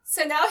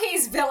So now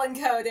he's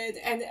villain-coded,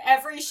 and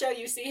every show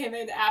you see him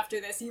in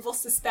after this, you will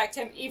suspect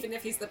him even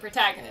if he's the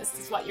protagonist,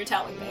 is what you're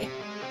telling me.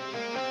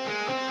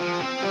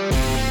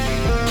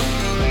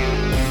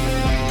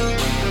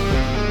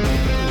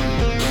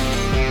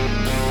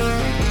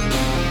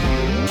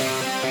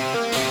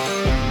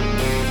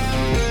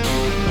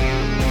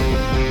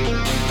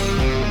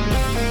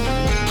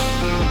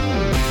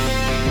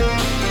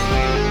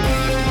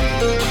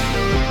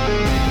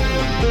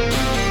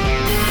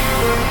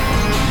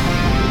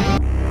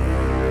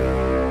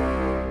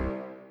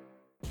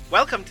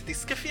 Welcome to the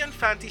Skiffy and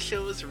Fantasy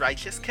Show's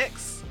Righteous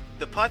Kicks,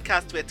 the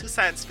podcast where two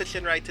science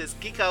fiction writers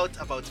geek out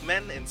about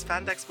men in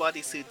spandex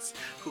bodysuits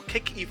who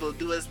kick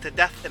evildoers to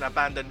death in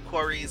abandoned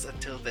quarries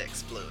until they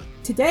explode.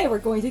 Today we're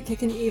going to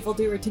kick an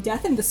evildoer to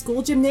death in the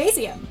school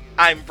gymnasium.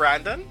 I'm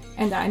Brandon.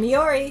 And I'm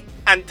Iori.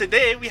 And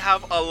today we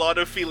have a lot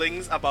of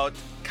feelings about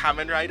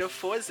Kamen Rider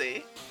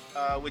Fourze,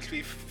 which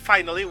we've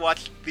finally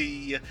watched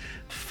the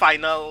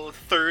final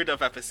third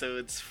of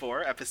episodes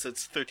for,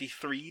 episodes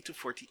 33 to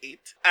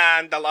 48.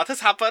 And a lot has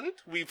happened.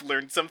 We've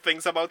learned some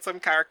things about some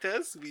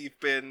characters. We've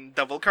been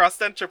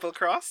double-crossed and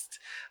triple-crossed.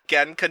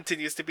 Gen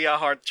continues to be a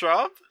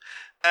heartthrob.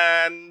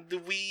 And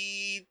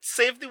we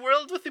saved the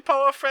world with the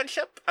power of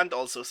friendship and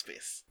also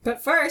space.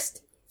 But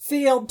first,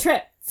 field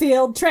trip.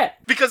 Field trip.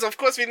 Because of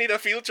course we need a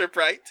field trip,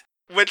 right?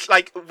 Which,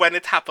 like, when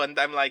it happened,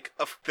 I'm like,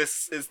 oh,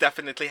 this is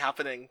definitely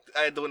happening.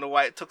 I don't know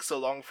why it took so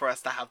long for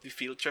us to have the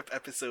field trip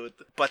episode.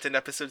 But in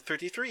episode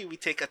 33, we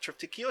take a trip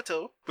to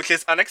Kyoto, which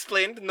is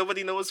unexplained.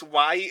 Nobody knows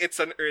why it's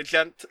an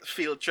urgent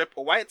field trip,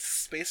 or why it's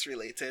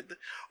space-related,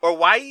 or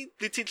why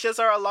the teachers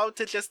are allowed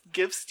to just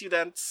give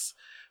students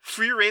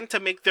free rein to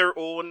make their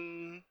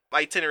own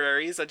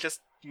itineraries and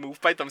just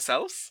move by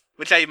themselves.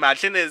 Which I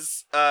imagine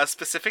is a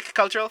specific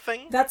cultural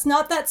thing. That's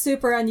not that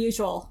super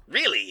unusual.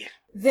 Really?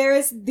 There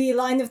is the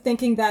line of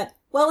thinking that,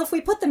 well, if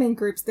we put them in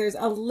groups, there's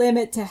a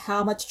limit to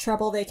how much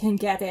trouble they can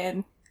get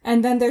in.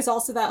 And then there's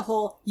also that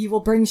whole, you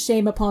will bring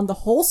shame upon the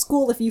whole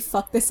school if you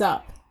fuck this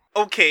up.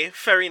 Okay,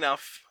 fair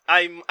enough.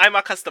 I'm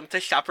accustomed to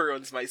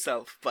chaperones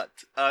myself, but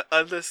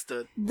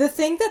understood. The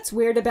thing that's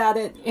weird about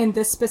it in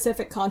this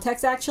specific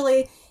context,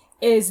 actually,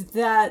 is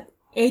that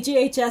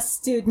AGHS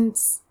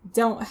students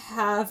don't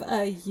have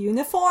a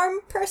uniform,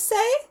 per se.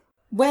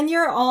 When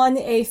you're on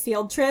a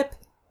field trip,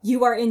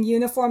 you are in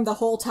uniform the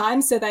whole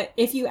time so that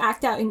if you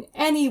act out in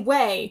any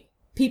way,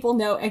 people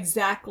know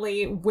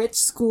exactly which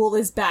school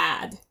is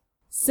bad.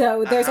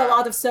 So there's a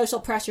lot of social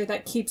pressure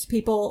that keeps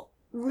people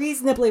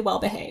reasonably well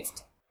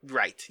behaved.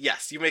 Right,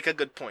 yes, you make a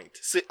good point.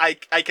 So I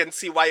can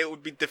see why it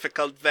would be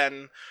difficult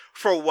then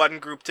for one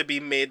group to be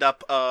made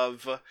up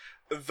of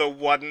the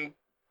one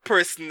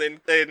person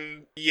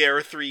in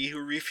year 3 who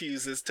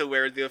refuses to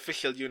wear the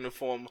official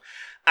uniform,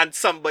 and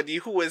somebody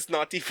who is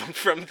not even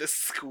from the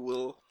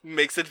school.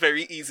 Makes it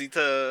very easy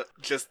to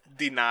just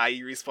deny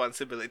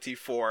responsibility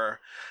for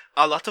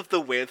a lot of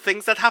the weird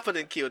things that happen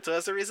in Kyoto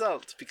as a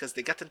result, because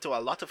they get into a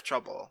lot of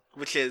trouble,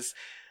 which is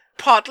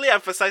partly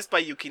emphasized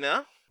by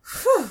Yukina.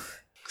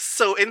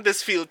 So in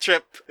this field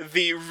trip,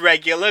 the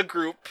regular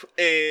group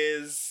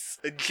is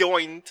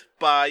joined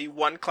by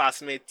one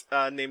classmate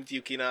named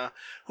Yukina,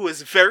 who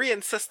is very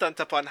insistent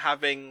upon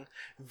having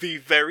the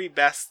very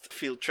best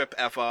field trip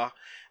ever,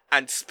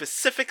 and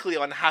specifically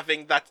on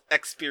having that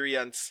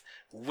experience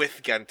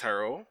with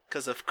Gentaro,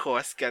 because of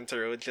course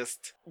Gentaro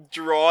just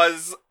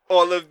draws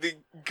all of the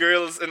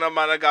girls in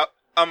Amanagawa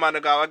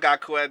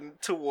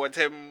Gakuen toward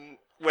him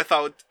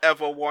without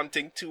ever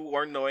wanting to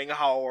or knowing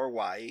how or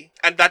why.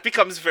 And that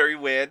becomes very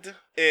weird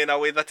in a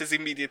way that is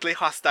immediately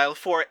hostile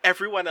for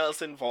everyone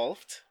else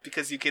involved,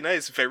 because Yukina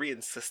is very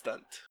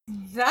insistent.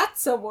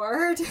 That's a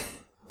word.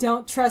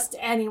 Don't trust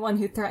anyone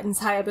who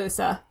threatens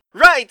Hayabusa.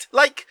 Right!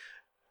 Like,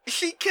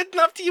 she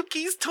kidnapped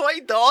Yuki's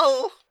toy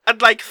doll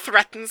and, like,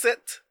 threatens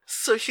it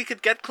so she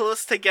could get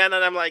close to Gen,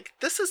 and I'm like,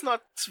 this is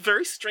not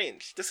very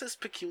strange. This is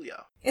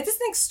peculiar. It is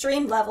an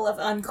extreme level of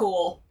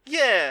uncool.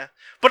 Yeah,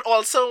 but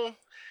also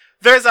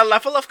there's a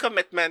level of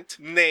commitment,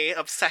 nay,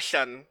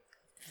 obsession,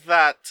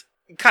 that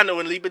can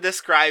only be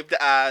described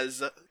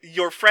as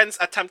your friends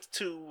attempt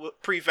to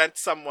prevent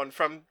someone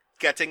from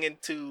getting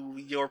into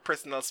your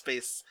personal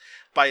space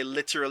by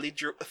literally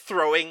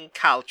throwing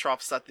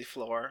caltrops at the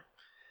floor.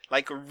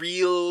 Like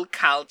real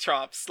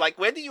caltrops. Like,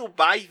 where do you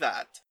buy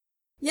that?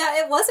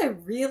 Yeah, it was a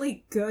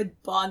really good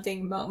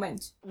bonding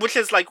moment. Which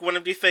is like one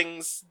of the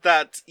things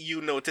that you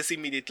notice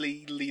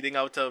immediately leading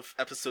out of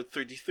episode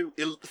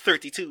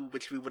 32,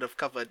 which we would have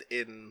covered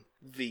in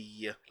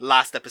the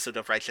last episode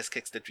of Righteous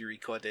Kicks that we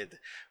recorded,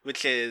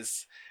 which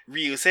is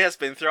Ryusei has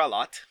been through a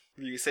lot.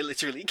 Ryusei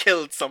literally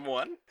killed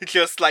someone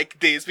just like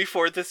days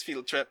before this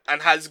field trip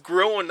and has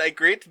grown a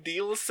great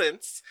deal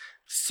since.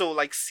 So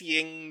like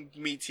seeing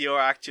Meteor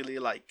actually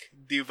like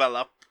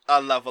develop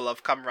a level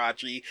of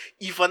camaraderie,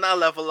 even a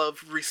level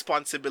of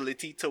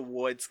responsibility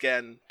towards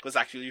Gen, was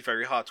actually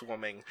very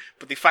heartwarming.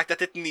 But the fact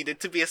that it needed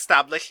to be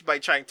established by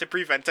trying to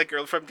prevent a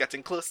girl from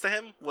getting close to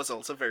him was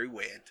also very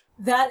weird.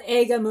 That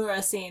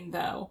Eigamura scene,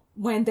 though,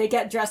 when they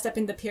get dressed up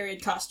in the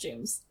period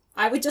costumes,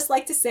 I would just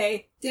like to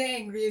say,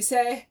 dang,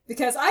 Ryusei,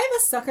 because I am a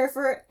sucker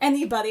for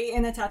anybody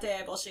in a tate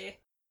eboshi.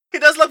 He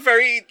does look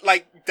very,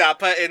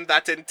 dapper in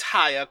that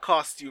entire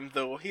costume,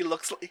 though. He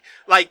looks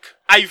like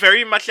I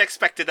very much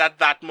expected at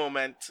that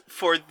moment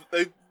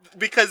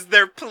because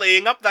they're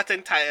playing up that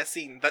entire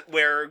scene that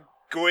we're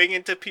going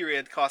into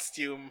period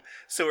costume,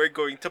 so we're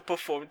going to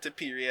perform to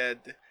period.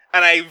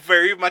 And I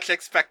very much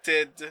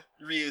expected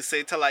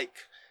Ryusei to,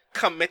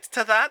 commit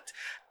to that.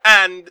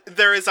 And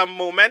there is a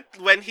moment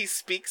when he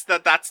speaks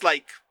that's,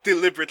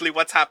 deliberately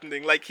what's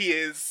happening. He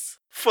is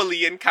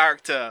fully in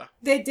character.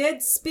 They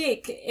did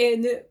speak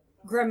in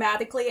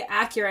grammatically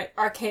accurate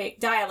archaic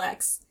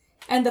dialects.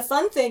 And the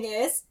fun thing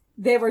is,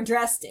 they were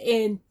dressed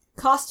in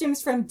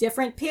costumes from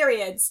different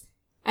periods,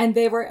 and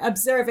they were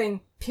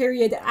observing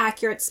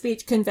period-accurate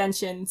speech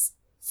conventions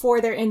for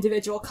their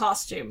individual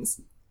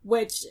costumes,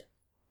 which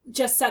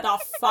just set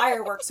off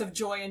fireworks of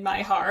joy in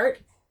my heart.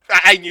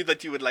 I knew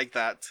that you would like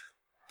that.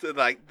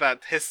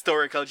 That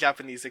historical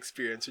Japanese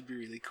experience would be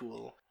really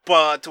cool.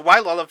 But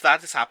while all of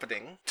that is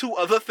happening, two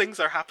other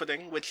things are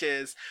happening, which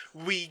is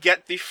we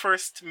get the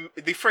first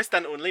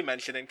and only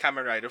mention in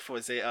Kamen Rider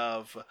Fourze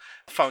of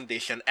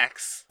Foundation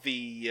X,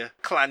 the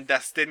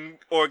clandestine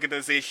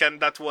organization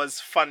that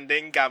was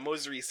funding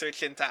Gamo's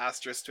research into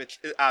astro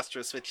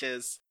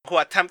switches, who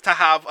attempt to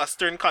have a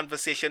stern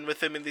conversation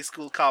with him in the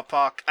school car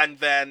park and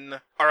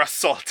then are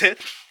assaulted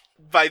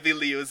by the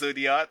Leo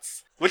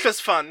Zodiots, which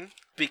was fun.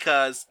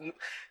 Because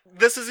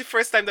this is the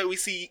first time that we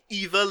see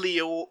either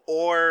Leo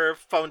or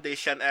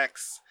Foundation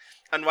X.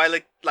 And while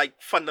it,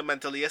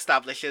 fundamentally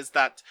establishes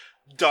that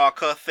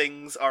darker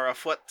things are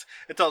afoot,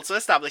 it also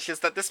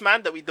establishes that this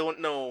man that we don't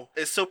know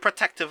is so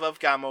protective of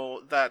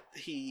Gamo that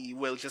he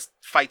will just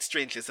fight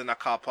strangers in a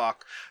car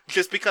park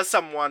just because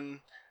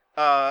someone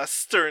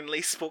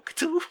sternly spoke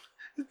to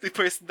the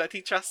person that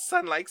he trusts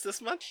and likes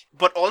this much.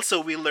 But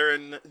also we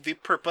learn the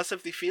purpose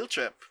of the field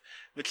trip,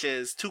 which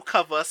is to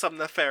cover some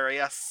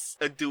nefarious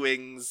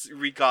doings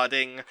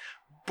regarding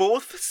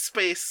both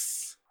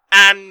space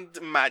and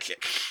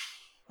magic.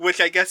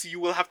 Which I guess you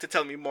will have to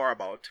tell me more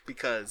about,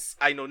 because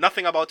I know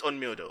nothing about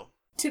Onmyodo.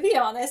 To be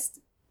honest,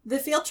 the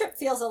field trip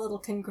feels a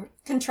little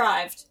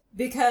contrived,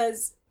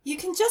 because you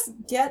can just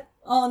get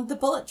on the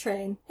bullet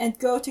train and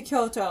go to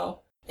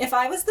Kyoto. If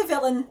I was the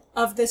villain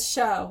of this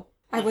show,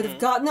 I would have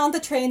gotten on the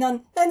train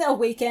on a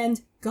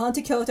weekend, gone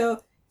to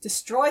Kyoto,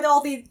 destroyed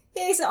all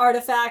these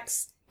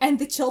artifacts, and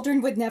the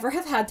children would never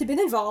have had to been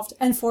involved,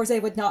 and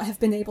Fourze would not have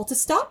been able to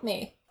stop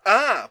me.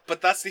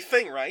 But that's the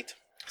thing, right?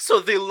 So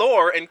the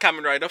lore in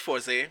Kamen Rider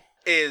Fourze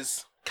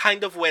is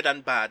kind of weird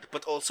and bad,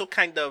 but also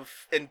kind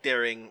of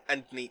endearing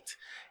and neat,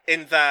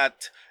 in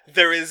that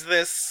there is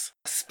this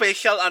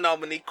spatial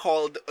anomaly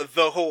called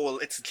the Hole.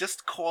 It's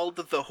just called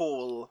the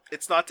Hole.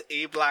 It's not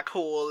a black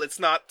hole, it's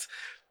not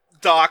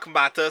dark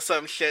matter,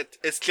 some shit.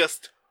 It's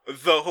just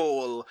the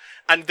Hole.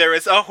 And there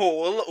is a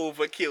hole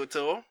over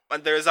Kyoto,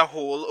 and there is a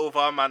hole over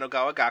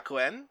Amanogawa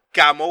Gakuen.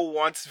 Gamo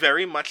wants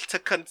very much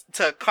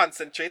to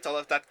concentrate all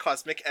of that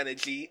cosmic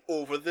energy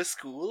over the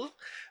school,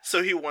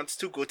 so he wants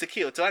to go to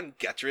Kyoto and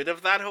get rid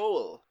of that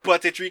hole.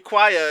 But it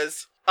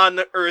requires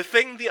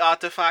unearthing the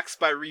artifacts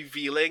by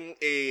revealing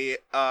a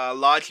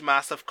large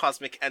mass of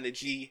cosmic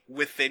energy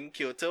within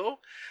Kyoto.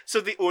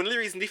 So the only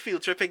reason the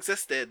field trip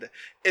existed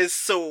is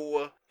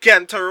so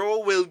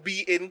Gentaro will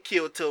be in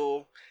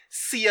Kyoto,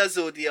 see a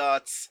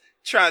Zodiots,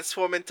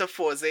 transform into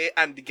Fourze,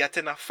 and get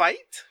in a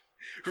fight,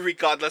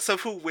 regardless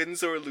of who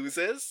wins or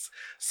loses.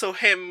 So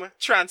him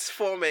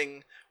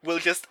transforming will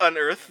just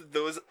unearth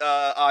those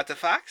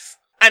artifacts.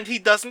 And he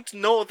doesn't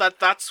know that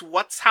that's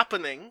what's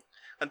happening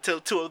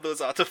until two of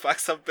those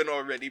artifacts have been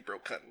already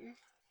broken.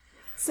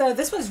 So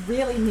this was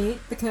really neat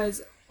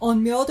because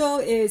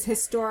Onmyodo is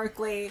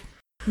historically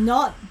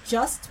not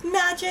just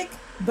magic,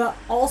 but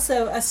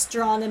also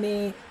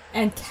astronomy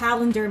and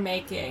calendar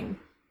making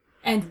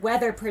and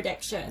weather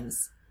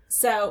predictions.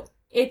 So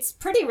it's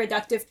pretty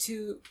reductive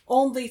to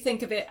only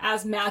think of it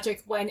as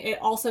magic when it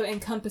also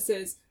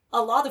encompasses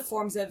a lot of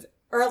forms of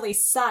early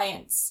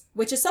science,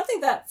 which is something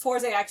that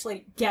Fourze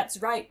actually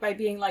gets right by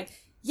being like,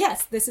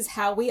 yes, this is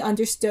how we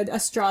understood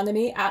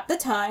astronomy at the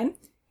time,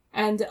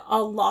 and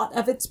a lot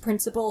of its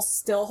principles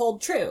still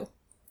hold true.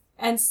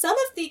 And some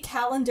of the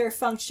calendar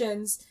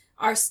functions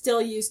are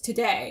still used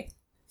today.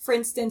 For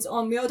instance,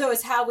 Onmyodo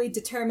is how we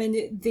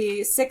determine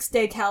the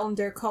 6-day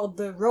calendar called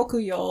the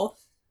Rokuyo,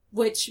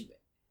 which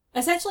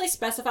essentially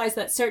specifies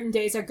that certain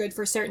days are good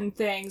for certain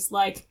things,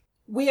 like,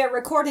 we are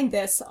recording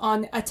this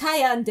on a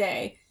Taiyan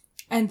day,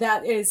 and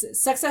that is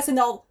success in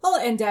all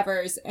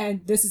endeavors,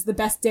 and this is the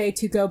best day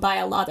to go buy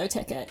a lotto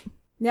ticket.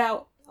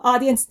 Now,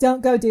 audience,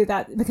 don't go do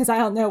that, because I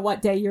don't know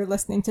what day you're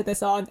listening to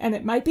this on, and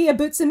it might be a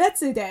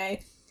Butsumetsu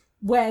day,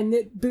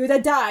 when Buddha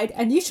died,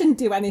 and you shouldn't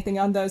do anything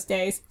on those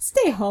days.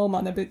 Stay home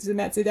on a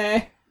Butsumetsu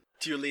day.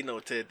 Duly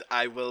noted.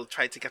 I will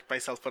try to get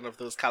myself one of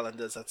those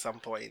calendars at some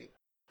point.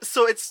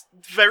 So it's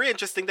very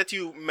interesting that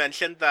you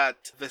mentioned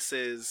that this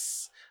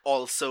is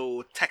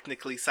also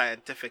technically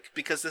scientific,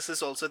 because this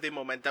is also the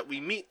moment that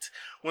we meet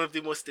one of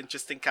the most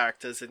interesting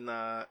characters in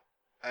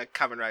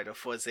Kamen Rider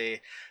Fourze,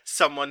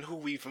 someone who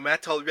we've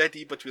met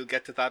already, but we'll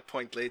get to that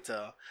point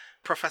later.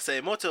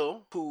 Professor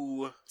Emoto,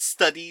 who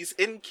studies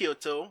in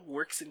Kyoto,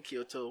 works in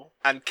Kyoto,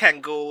 and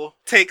Kengo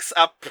takes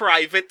a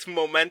private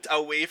moment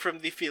away from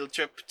the field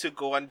trip to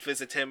go and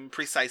visit him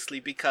precisely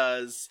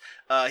because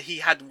he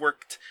had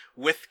worked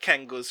with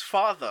Kengo's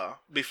father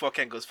before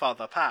Kengo's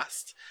father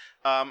passed,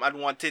 and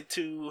wanted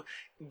to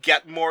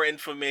get more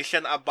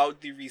information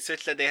about the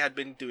research that they had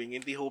been doing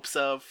in the hopes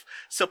of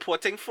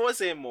supporting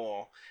Fourze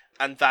more.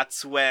 And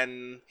that's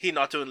when he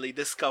not only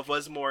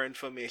discovers more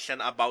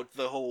information about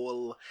the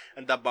whole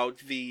and about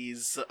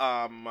these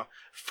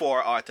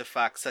 4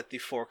 artifacts at the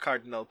 4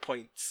 cardinal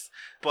points,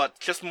 but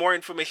just more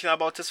information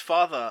about his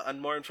father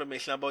and more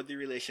information about the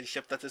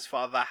relationship that his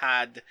father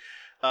had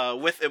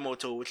with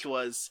Emoto, which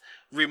was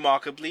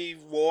remarkably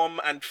warm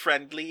and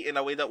friendly in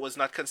a way that was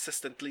not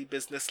consistently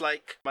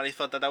businesslike. And I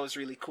thought that was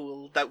really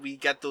cool that we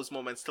get those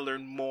moments to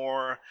learn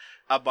more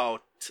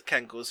about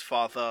Kengo's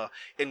father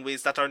in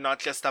ways that are not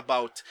just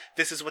about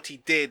this is what he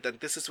did and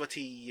this is what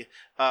he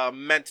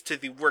meant to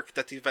the work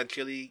that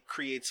eventually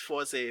creates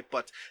Fourze,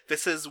 but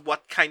this is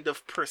what kind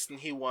of person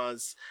he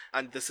was,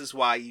 and this is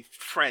why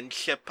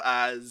friendship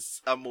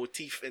as a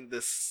motif in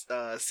this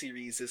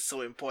series is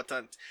so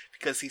important,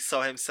 because he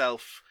saw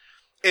himself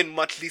in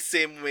much the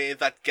same way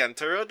that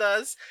Gentaro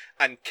does,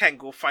 and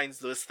Kengo finds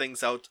those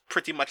things out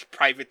pretty much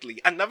privately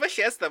and never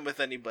shares them with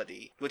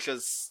anybody, which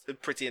was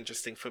pretty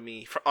interesting for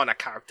me on a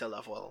character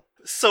level.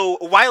 So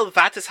while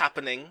that is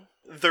happening,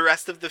 the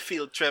rest of the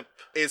field trip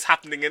is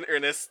happening in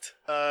earnest.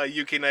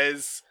 Yukina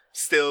is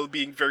still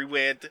being very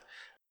weird.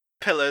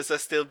 Pillars are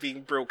still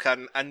being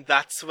broken, and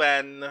that's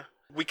when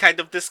we kind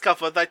of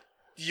discover that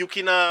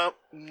Yukina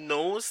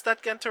knows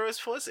that Gentaro is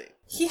Fourze.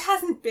 He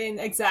hasn't been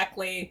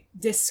exactly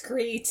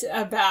discreet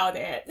about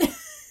it.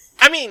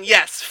 I mean,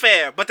 yes,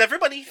 fair, but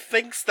everybody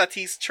thinks that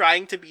he's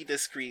trying to be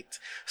discreet,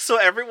 so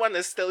everyone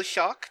is still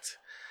shocked.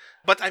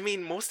 But I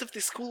mean, most of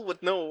the school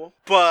would know.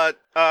 But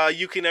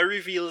Yukina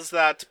reveals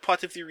that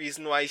part of the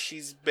reason why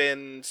she's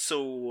been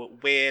so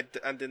weird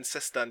and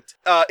insistent,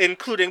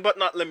 including but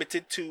not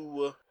limited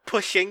to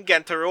pushing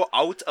Gentaro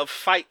out of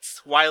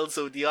fights while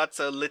Zodiots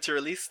are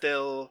literally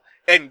still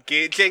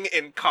engaging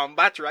in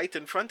combat right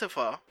in front of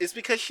her, is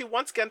because she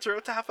wants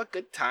Gentaro to have a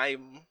good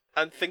time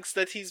and thinks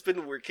that he's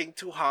been working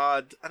too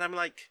hard. And I'm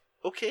like,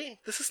 okay,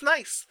 this is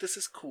nice. This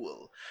is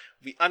cool.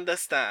 We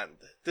understand.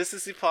 This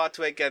is the part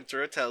where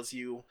Gentaro tells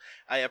you,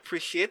 I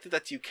appreciate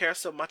that you care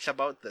so much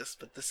about this,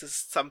 but this is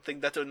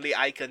something that only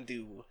I can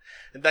do.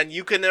 And then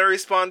Yukina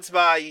responds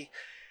by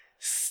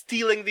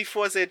stealing the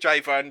Fourze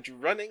driver and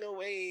running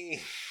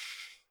away.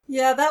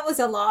 Yeah, that was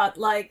a lot.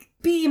 Like,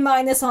 B-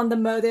 on the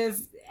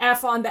motive,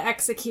 F on the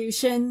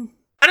execution.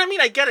 And I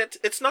mean, I get it.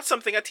 It's not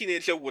something a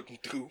teenager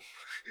wouldn't do.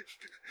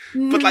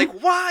 But like,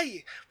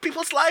 why?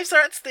 People's lives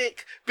are at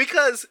stake.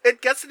 Because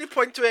it gets to the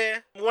point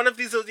where one of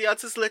these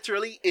Zodiacs is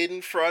literally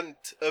in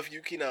front of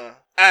Yukina.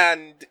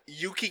 And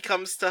Yuki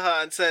comes to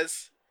her and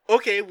says,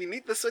 okay, we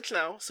need the switch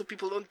now so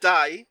people don't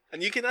die.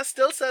 And Yukina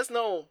still says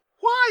no.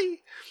 Why?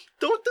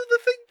 Don't do the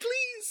thing,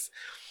 please.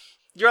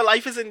 Your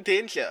life is in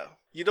danger.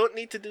 You don't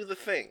need to do the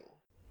thing.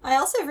 I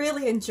also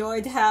really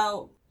enjoyed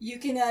how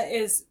Yukina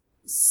is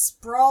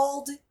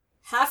sprawled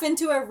half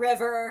into a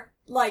river.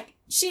 Like,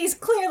 she's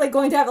clearly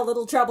going to have a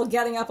little trouble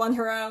getting up on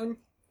her own.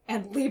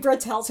 And Libra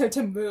tells her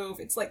to move.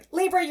 It's like,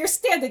 Libra, you're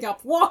standing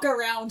up. Walk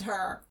around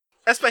her.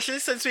 Especially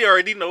since we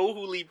already know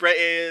who Libra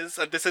is,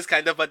 and this is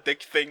kind of a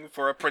dick thing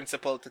for a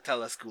principal to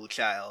tell a school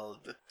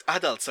child.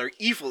 Adults are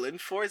evil in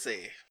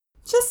Fourze.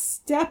 Just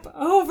step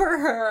over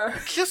her.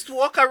 Just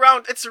walk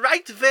around. It's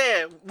right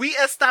there. We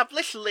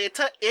establish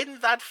later in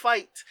that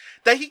fight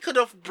that he could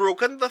have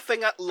broken the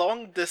thing at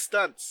long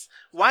distance.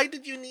 Why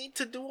did you need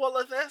to do all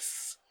of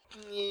this?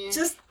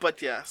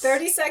 But yes.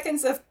 30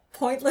 seconds of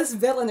pointless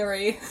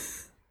villainy.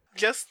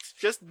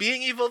 Just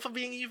being evil for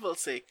being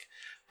evil's sake.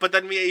 But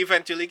then we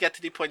eventually get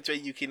to the point where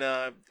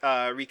Yukina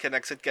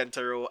reconnects with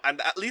Gentaro, and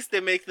at least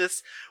they make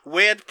this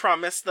weird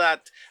promise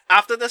that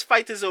after this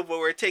fight is over,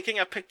 we're taking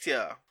a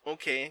picture.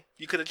 Okay,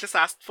 you could have just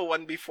asked for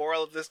one before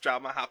all of this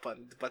drama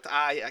happened, but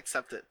I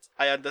accept it.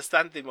 I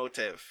understand the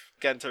motive.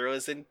 Gentaro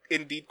is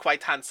indeed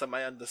quite handsome.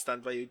 I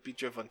understand why you'd be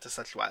driven to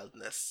such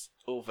wildness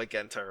over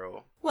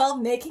Gentaro. Well,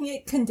 making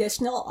it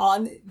conditional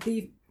on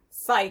the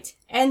fight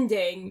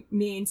ending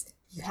means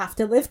you have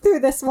to live through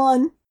this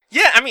one.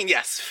 Yeah, I mean,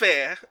 yes,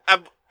 fair.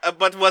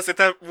 But was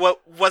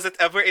it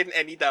ever in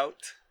any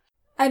doubt?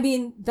 I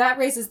mean, that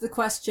raises the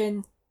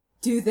question,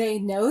 do they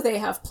know they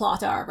have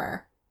plot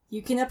armor?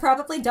 Yukina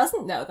probably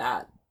doesn't know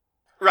that.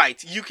 Right,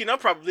 Yukina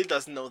probably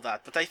doesn't know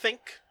that, but I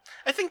think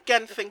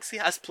Gen thinks he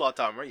has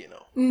plot armor, you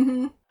know.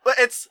 Mm-hmm. But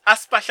it's a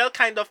special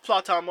kind of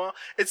plot armor.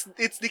 It's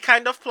the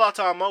kind of plot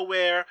armor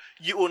where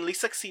you only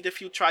succeed if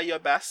you try your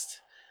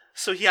best.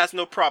 So he has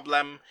no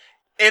problem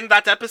in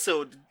that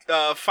episode,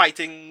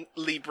 fighting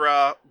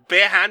Libra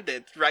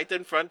barehanded right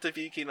in front of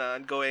Yukina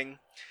and going,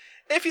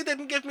 if you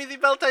didn't give me the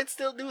belt, I'd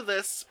still do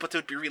this, but it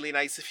would be really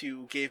nice if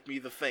you gave me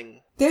the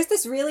thing. There's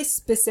this really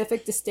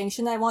specific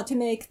distinction I want to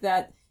make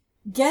that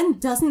Gen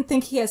doesn't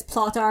think he has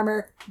plot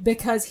armor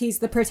because he's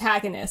the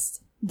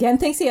protagonist. Gen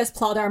thinks he has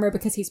plot armor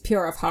because he's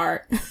pure of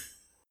heart.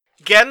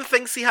 Gen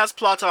thinks he has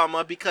plot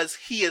armor because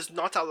he is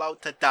not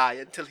allowed to die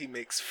until he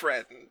makes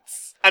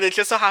friends. And it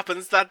just so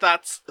happens that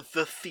that's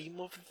the theme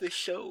of the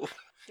show.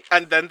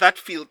 And then that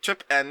field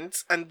trip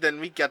ends, and then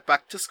we get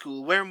back to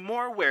school where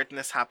more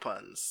weirdness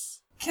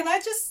happens. Can I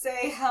just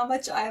say how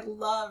much I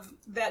love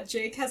that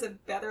Jake has a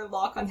better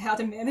lock on how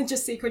to manage a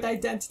secret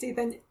identity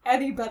than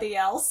anybody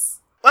else?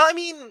 Well, I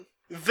mean,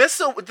 this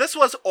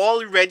was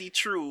already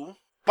true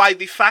by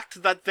the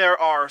fact that there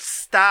are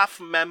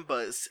staff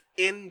members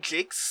in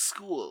Jake's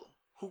school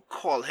who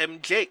call him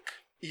Jake,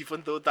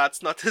 even though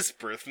that's not his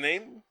birth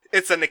name.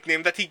 It's a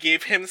nickname that he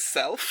gave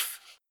himself.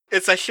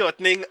 It's a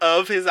shortening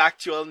of his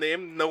actual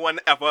name. No one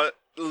ever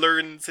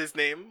learns his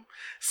name.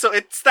 So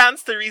it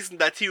stands to reason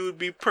that he would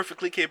be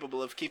perfectly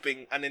capable of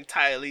keeping an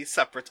entirely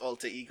separate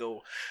alter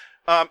ego.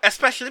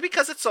 Especially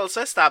because it's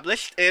also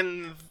established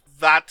in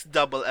that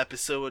double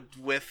episode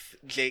with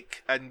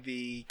Jake and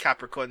the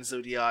Capricorn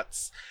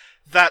Zodiacs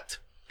that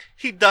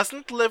he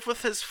doesn't live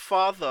with his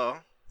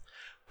father,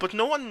 but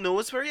no one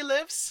knows where he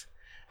lives,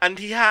 and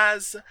he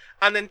has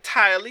an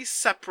entirely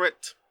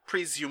separate,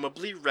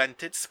 presumably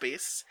rented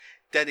space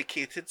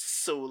dedicated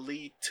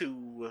solely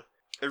to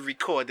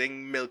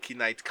recording Milky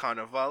Night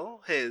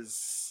Carnival,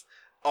 his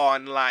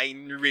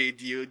online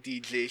radio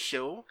DJ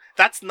show.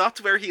 That's not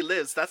where he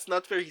lives. That's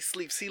not where he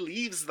sleeps. He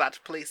leaves that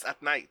place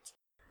at night.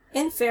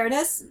 In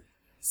fairness,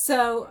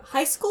 so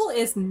high school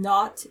is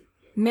not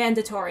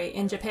mandatory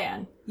in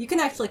Japan. You can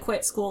actually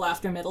quit school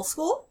after middle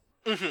school.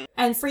 Mm-hmm.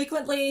 And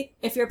frequently,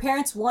 if your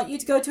parents want you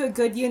to go to a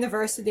good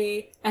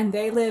university and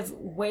they live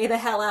way the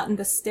hell out in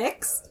the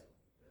sticks,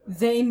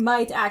 they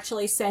might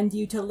actually send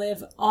you to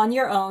live on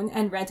your own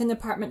and rent an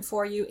apartment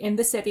for you in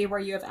the city where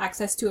you have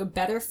access to a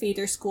better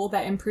feeder school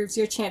that improves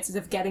your chances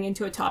of getting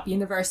into a top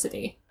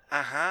university.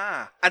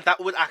 Aha. And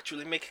that would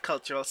actually make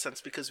cultural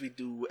sense because we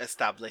do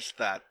establish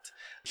that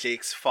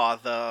Jake's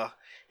father,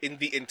 in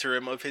the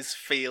interim of his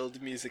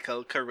failed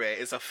musical career,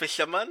 is a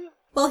fisherman.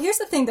 Well, here's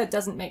the thing that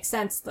doesn't make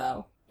sense,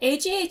 though.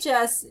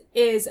 AGHS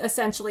is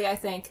essentially, I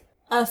think,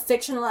 a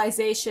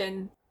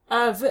fictionalization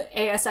of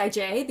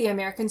ASIJ, the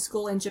American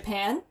school in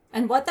Japan.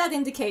 And what that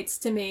indicates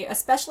to me,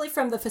 especially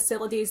from the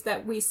facilities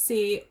that we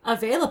see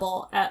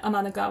available at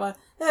Amanagawa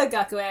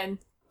Gakuen,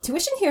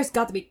 tuition here's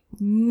got to be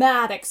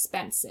mad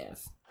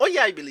expensive. Oh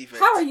yeah, I believe it.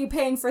 How are you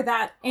paying for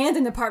that and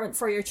an apartment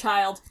for your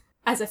child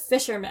as a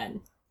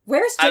fisherman?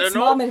 Where's I Jake's don't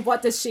know. mom and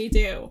what does she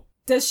do?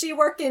 Does she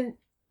work in,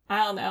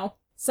 I don't know,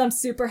 some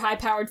super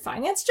high-powered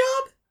finance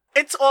job?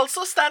 It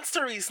also stands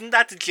to reason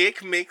that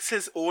Jake makes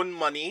his own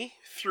money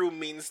through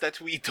means that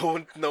we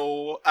don't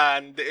know,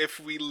 and if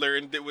we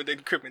learned, it would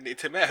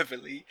incriminate him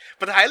heavily.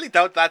 But I highly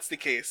doubt that's the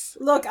case.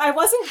 Look, I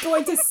wasn't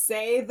going to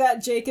say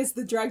that Jake is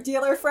the drug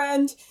dealer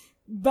friend,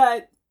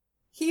 but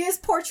he is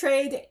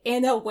portrayed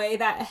in a way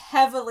that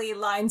heavily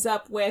lines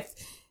up with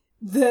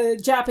the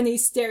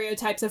Japanese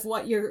stereotypes of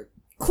what your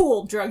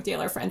cool drug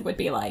dealer friend would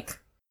be like.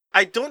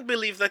 I don't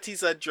believe that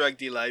he's a drug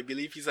dealer. I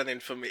believe he's an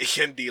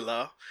information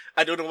dealer.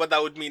 I don't know what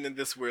that would mean in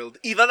this world.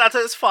 Either that or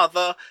his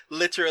father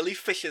literally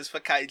fishes for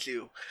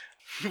kaiju,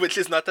 which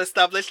is not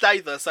established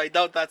either, so I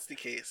doubt that's the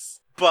case.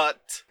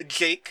 But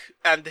Jake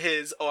and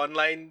his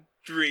online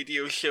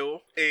radio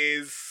show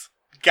is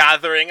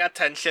gathering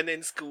attention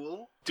in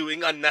school,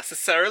 doing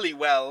unnecessarily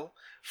well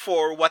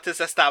for what is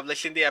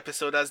established in the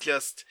episode as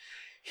just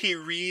he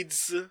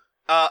reads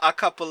a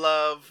couple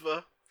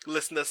of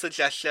listener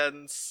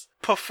suggestions,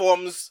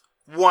 performs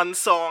one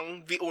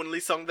song, the only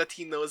song that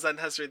he knows and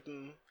has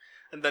written,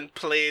 and then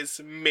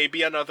plays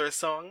maybe another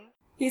song.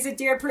 He's a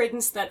Dear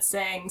Prudence that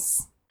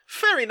sings.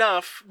 Fair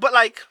enough, but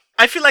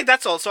I feel like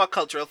that's also a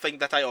cultural thing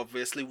that I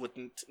obviously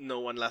wouldn't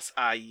know unless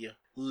I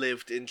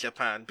lived in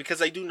Japan,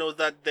 because I do know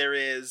that there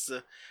is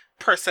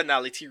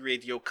personality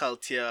radio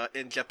culture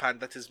in Japan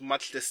that is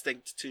much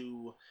distinct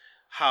to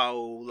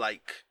how,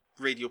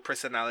 radio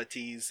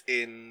personalities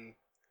in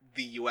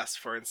the US,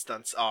 for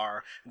instance,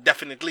 are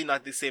definitely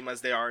not the same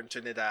as they are in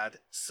Trinidad.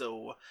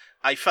 So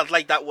I felt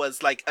like that was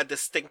a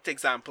distinct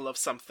example of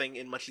something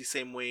in much the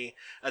same way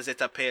as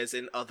it appears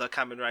in other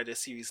Kamen Rider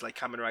series like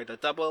Kamen Rider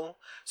Double.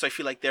 So I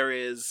feel like there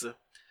is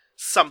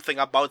something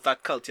about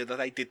that culture that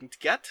I didn't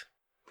get.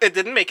 It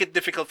didn't make it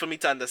difficult for me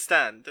to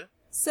understand.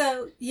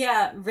 So,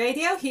 yeah,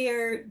 radio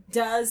here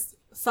does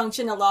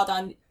function a lot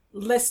on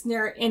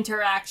listener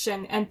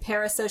interaction and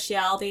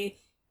parasociality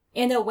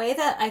in a way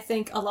that I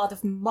think a lot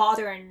of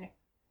modern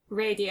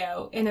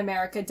radio in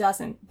America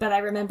doesn't. But I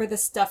remember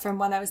this stuff from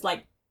when I was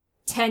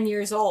 10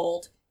 years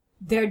old.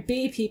 There'd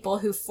be people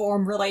who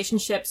form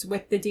relationships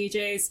with the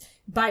DJs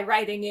by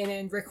writing in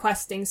and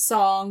requesting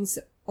songs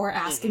or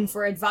asking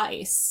for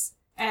advice.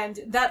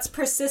 And that's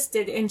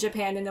persisted in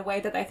Japan in a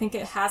way that I think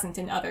it hasn't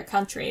in other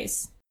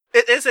countries.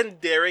 It is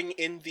endearing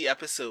in the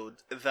episode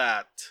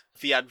that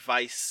the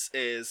advice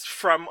is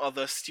from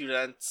other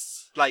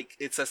students.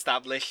 It's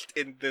established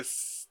in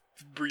this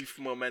brief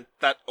moment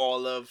that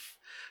all of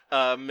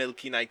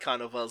Milky Night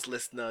Carnival's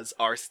listeners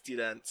are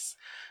students,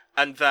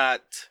 and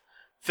that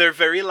they're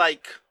very,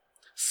 like,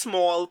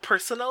 small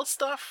personal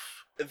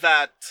stuff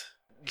that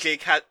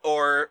Jake had,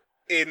 or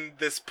in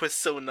this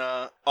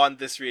persona on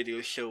this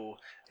radio show,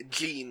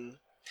 Jean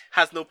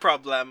has no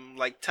problem,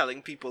 like,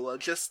 telling people, well,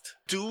 just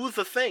do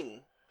the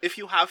thing. If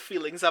you have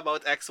feelings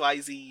about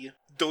XYZ,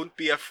 don't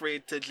be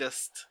afraid to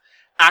just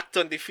act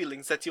on the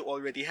feelings that you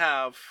already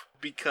have,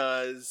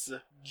 because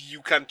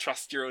you can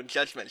trust your own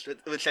judgment,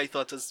 which I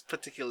thought was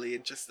particularly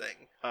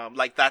interesting.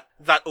 Like that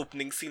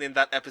opening scene in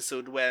that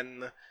episode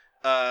when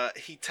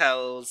he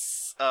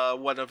tells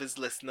one of his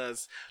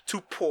listeners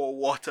to pour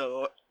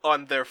water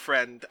on their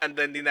friend, and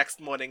then the next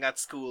morning at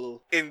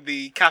school, in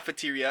the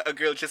cafeteria, a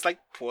girl just, like,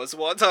 pours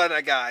water on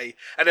a guy,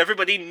 and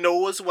everybody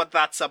knows what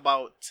that's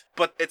about,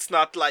 but it's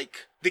not,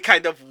 like, the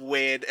kind of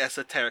weird,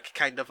 esoteric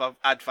kind of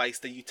advice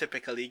that you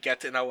typically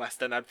get in a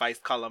Western advice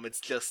column. It's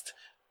just,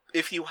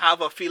 if you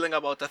have a feeling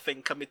about a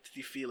thing, commit to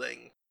the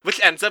feeling.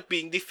 Which ends up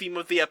being the theme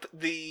of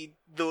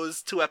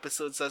those 2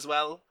 episodes as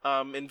well,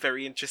 in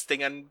very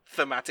interesting and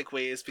thematic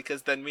ways,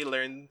 because then we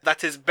learn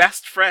that his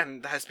best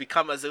friend has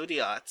become a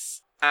Zodiac,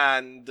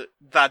 and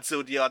that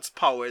Zodiac's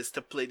power is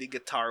to play the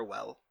guitar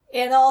well.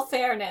 In all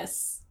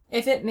fairness,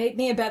 if it made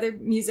me a better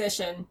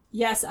musician,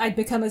 yes, I'd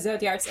become a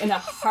Zodiac in a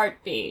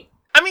heartbeat.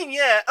 I mean,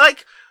 yeah,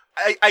 like,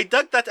 I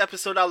dug that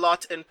episode a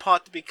lot, in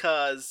part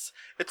because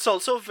it's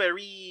also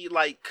very,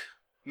 like,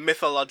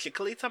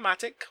 mythologically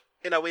thematic,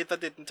 in a way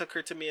that didn't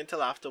occur to me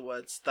until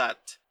afterwards,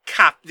 that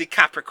the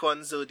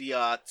Capricorn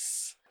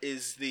Zodiacs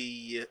is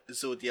the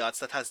Zodiacs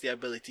that has the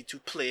ability to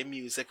play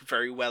music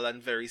very well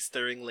and very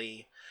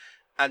stirringly,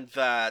 and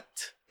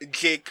that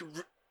Jake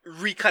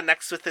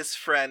reconnects with his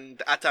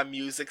friend at a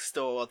music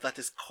store that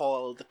is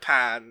called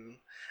Pan,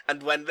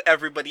 and when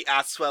everybody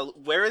asks, well,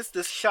 where is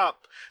this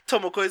shop?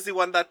 Tomoko is the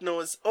one that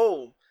knows,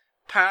 oh,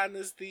 Pan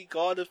is the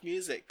god of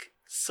music.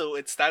 So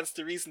it stands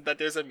to reason that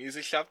there's a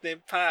music shop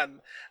named Pan,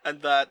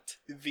 and that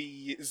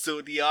the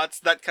Zodiacs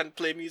that can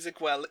play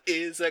music well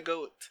is a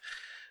goat.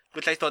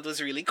 Which I thought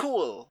was really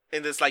cool,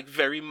 in this, like,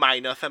 very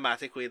minor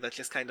thematic way that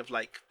just kind of,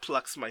 like,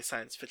 plucks my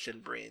science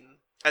fiction brain.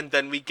 And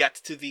then we get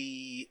to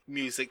the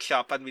music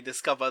shop and we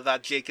discover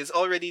that Jake is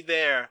already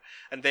there,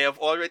 and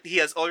he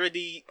has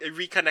already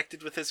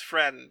reconnected with his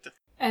friend.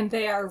 And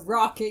they are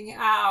rocking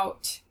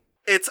out.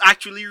 It's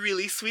actually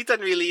really sweet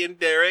and really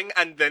endearing,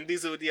 and then the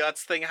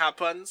Zodiacs thing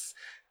happens,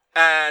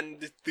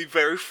 and the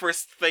very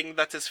first thing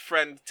that his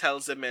friend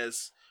tells him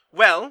is,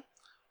 well,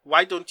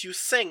 why don't you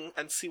sing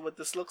and see what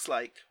this looks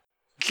like?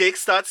 Jake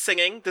starts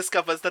singing,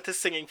 discovers that his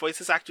singing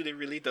voice is actually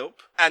really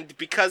dope, and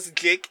because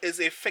Jake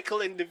is a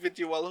fickle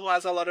individual who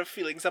has a lot of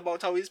feelings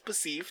about how he's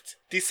perceived,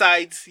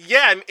 decides,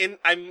 yeah,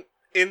 I'm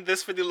in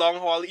this for the long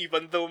haul,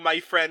 even though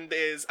my friend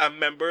is a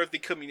member of the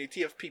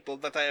community of people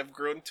that I have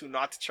grown to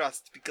not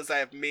trust because I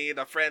have made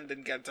a friend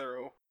in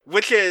Gentaro.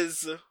 Which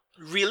is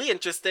really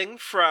interesting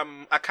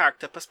from a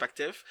character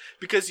perspective,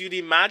 because you'd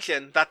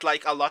imagine that,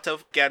 like a lot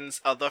of Gen's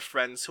other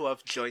friends who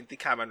have joined the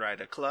Kamen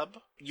Rider Club,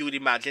 you'd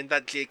imagine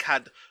that Jake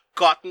had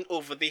gotten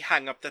over the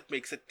hang-up that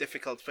makes it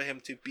difficult for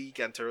him to be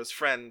Gentaro's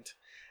friend.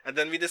 And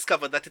then we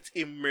discover that it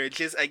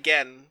emerges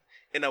again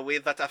in a way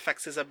that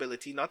affects his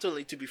ability not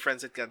only to be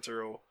friends with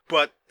Gentaro,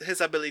 but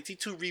his ability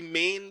to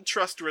remain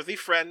trustworthy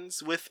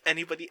friends with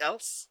anybody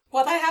else.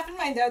 What I have in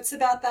my notes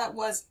about that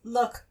was,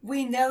 look,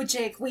 we know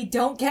Jake, we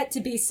don't get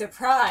to be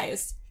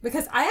surprised.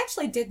 Because I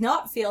actually did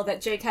not feel that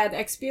Jake had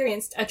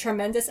experienced a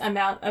tremendous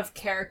amount of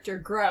character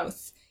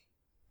growth.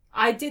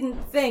 I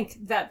didn't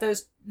think that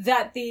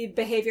the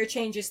behavior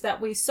changes that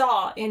we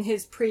saw in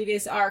his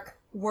previous arc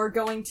were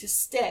going to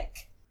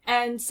stick.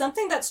 And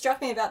something that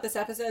struck me about this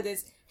episode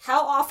is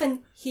how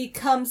often he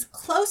comes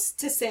close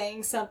to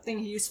saying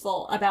something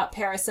useful about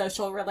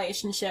parasocial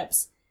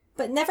relationships,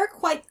 but never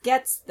quite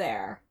gets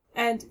there.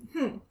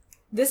 And,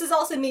 this is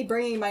also me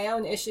bringing my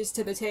own issues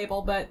to the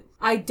table, but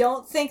I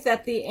don't think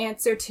that the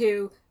answer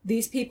to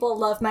these people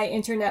love my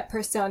internet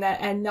persona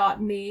and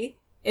not me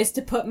is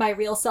to put my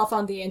real self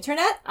on the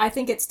internet. I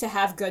think it's to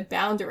have good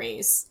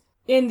boundaries.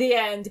 In the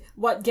end,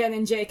 what Gen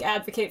and Jake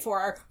advocate for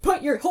are,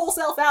 put your whole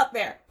self out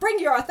there! Bring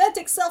your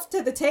authentic self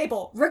to the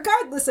table,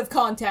 regardless of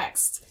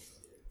context!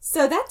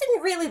 So that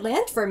didn't really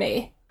land for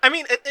me. I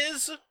mean, it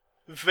is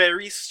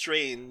very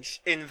strange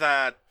in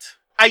that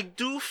I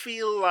do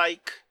feel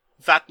like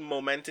that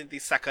moment in the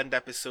second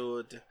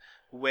episode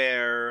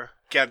where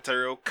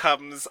Gentaro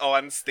comes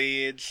on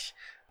stage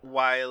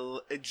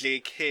while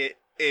Jake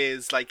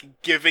is,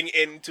 like, giving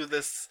in to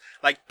this,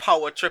 like,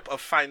 power trip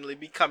of finally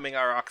becoming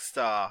a rock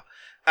star.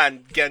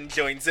 And Gen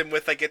joins him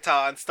with a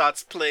guitar and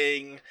starts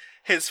playing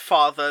his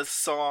father's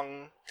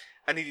song.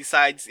 And he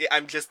decides,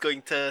 I'm just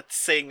going to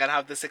sing and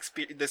have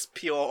this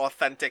pure,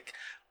 authentic,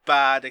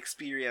 bad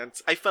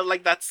experience. I felt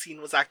like that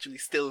scene was actually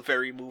still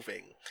very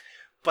moving.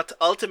 But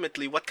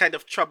ultimately, what kind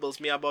of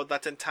troubles me about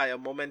that entire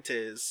moment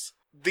is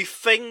the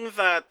thing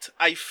that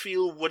I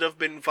feel would have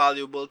been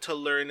valuable to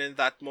learn in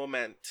that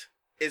moment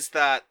is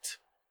that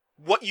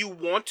what you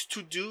want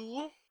to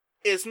do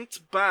isn't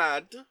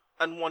bad,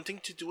 and wanting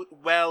to do it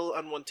well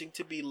and wanting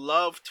to be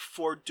loved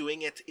for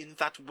doing it in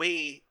that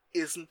way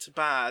isn't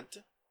bad.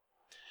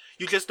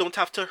 You just don't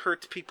have to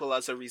hurt people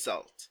as a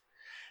result.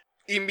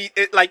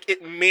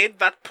 It made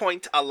that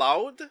point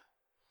aloud,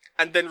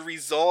 and then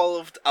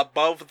resolved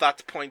above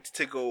that point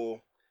to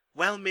go,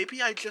 well,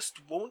 maybe I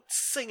just won't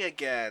sing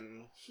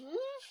again.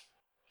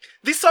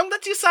 The song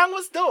that you sang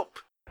was dope.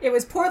 It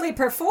was poorly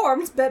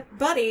performed, but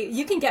buddy,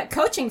 you can get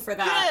coaching for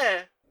that.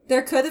 Yeah.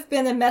 There could have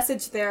been a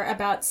message there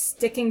about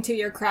sticking to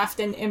your craft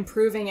and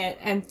improving it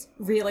and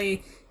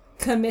really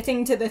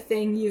committing to the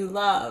thing you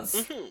love.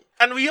 Mm-hmm.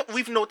 And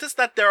we've noticed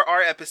that there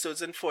are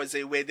episodes in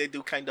Fourze where they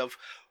do kind of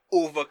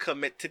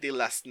overcommit to the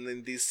lesson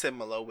in these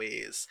similar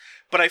ways.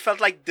 But I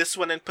felt like this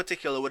one in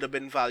particular would have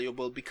been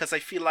valuable because I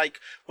feel like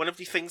one of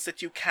the things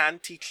that you can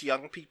teach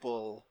young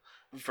people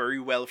very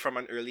well from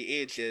an early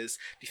age is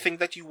the thing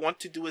that you want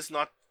to do is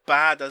not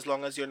bad as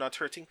long as you're not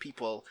hurting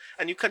people.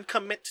 And you can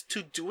commit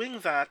to doing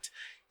that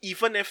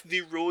even if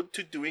the road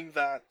to doing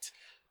that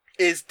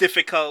is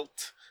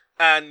difficult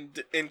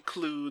and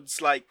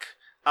includes like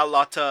a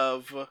lot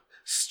of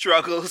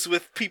struggles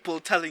with people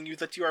telling you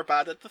that you are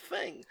bad at the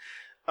thing.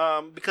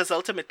 Because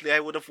ultimately I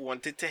would have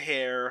wanted to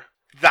hear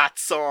that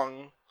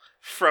song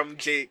from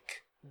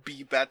Jake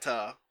be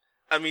better.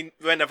 I mean,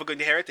 we're never going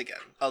to hear it again,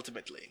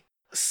 ultimately.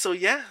 So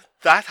yeah,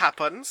 that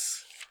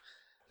happens.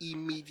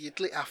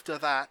 Immediately after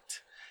that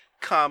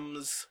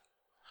comes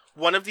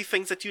one of the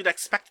things that you'd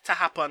expect to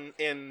happen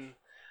in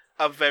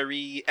a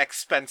very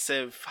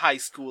expensive high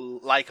school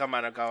like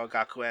Amanagawa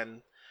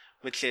Gakuen,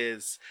 which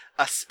is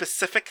a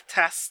specific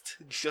test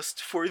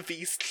just for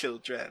these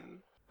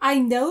children. I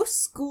know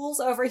schools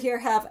over here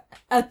have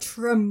a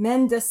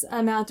tremendous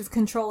amount of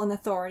control and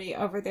authority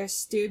over their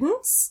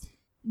students,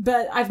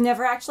 but I've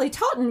never actually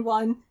taught in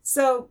one,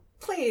 so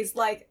please,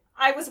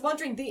 I was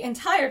wondering the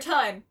entire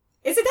time,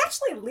 is it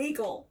actually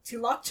legal to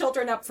lock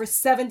children up for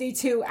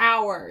 72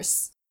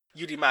 hours?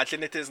 You'd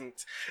imagine it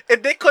isn't.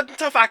 They couldn't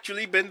have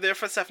actually been there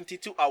for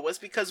 72 hours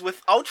because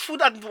without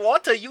food and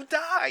water, you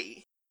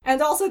die.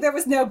 And also there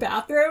was no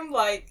bathroom,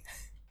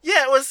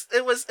 Yeah,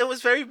 it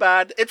was very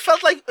bad. It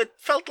felt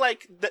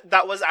like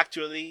that was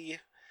actually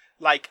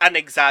like an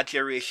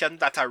exaggeration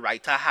that a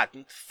writer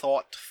hadn't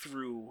thought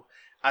through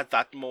at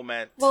that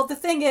moment. Well, the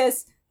thing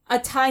is, a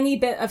tiny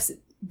bit of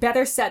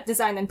better set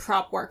design and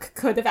prop work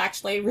could have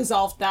actually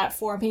resolved that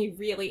for me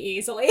really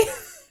easily.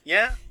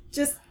 Yeah.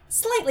 Just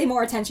slightly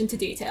more attention to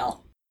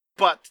detail.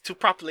 But to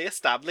properly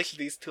establish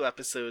these two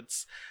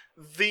episodes,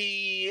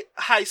 the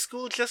high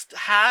school just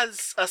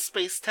has a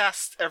space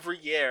test every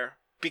year.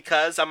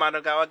 Because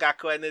Amanagawa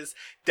Gakuen is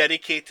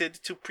dedicated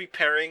to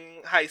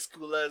preparing high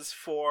schoolers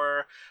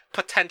for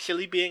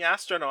potentially being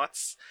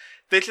astronauts,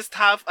 they just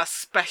have a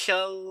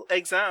special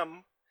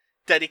exam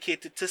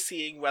dedicated to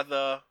seeing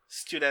whether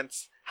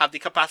students have the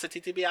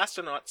capacity to be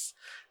astronauts.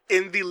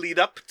 In the lead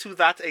up to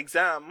that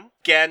exam,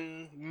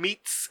 Gen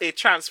meets a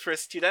transfer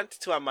student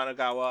to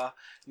Amanagawa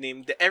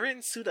named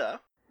Erin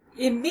Suda.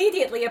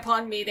 Immediately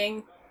upon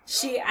meeting,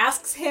 she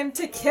asks him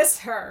to kiss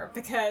her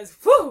because,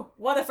 whew,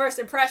 what a first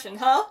impression,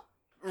 huh?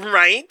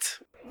 Right?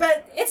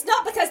 But it's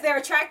not because they're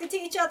attracted to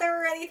each other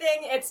or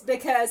anything, it's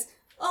because,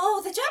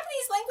 the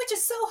Japanese language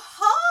is so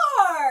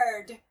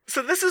hard!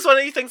 So this is one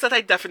of the things that I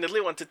definitely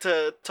wanted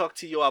to talk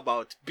to you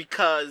about,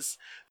 because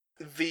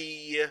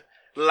the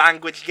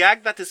language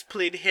gag that is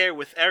played here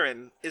with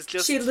Erin is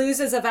just... She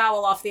loses a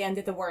vowel off the end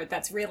of the word,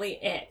 that's really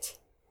it.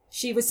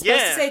 She was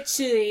supposed to say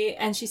chui,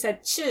 and she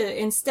said ch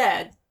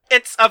instead.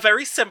 It's a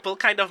very simple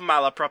kind of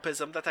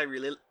malapropism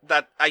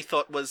that I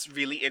thought was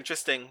really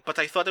interesting, but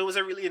I thought it was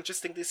a really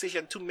interesting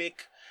decision to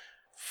make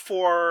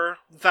for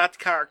that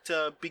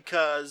character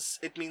because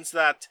it means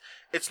that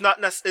it's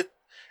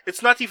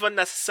not even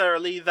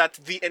necessarily that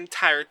the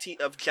entirety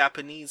of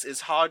Japanese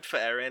is hard for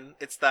Erin.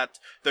 It's that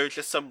there are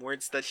just some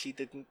words that she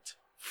didn't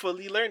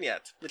fully learn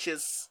yet, which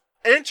is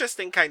an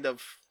interesting kind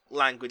of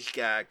language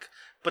gag,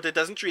 but it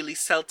doesn't really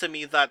sell to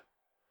me that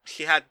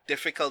she had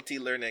difficulty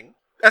learning.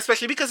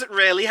 Especially because it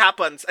rarely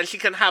happens, and she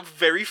can have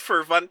very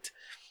fervent,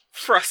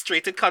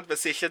 frustrated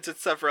conversations with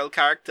several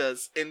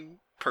characters in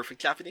perfect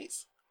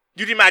Japanese.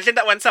 You'd imagine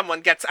that when someone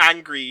gets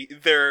angry,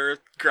 their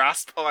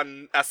grasp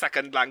on a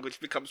second language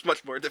becomes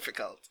much more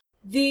difficult.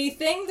 The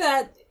thing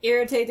that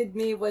irritated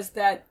me was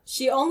that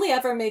she only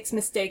ever makes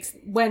mistakes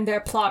when they're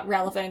plot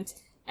relevant,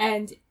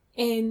 and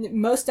in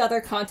most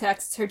other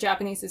contexts, her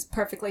Japanese is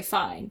perfectly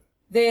fine.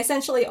 They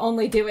essentially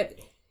only do it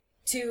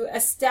to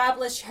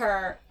establish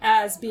her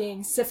as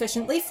being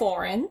sufficiently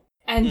foreign,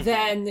 and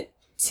then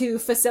to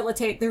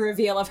facilitate the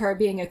reveal of her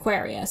being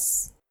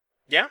Aquarius.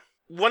 Yeah.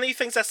 One of the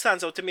things that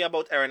stands out to me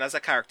about Erin as a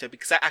character,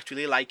 because I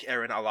actually like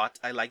Erin a lot,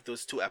 I like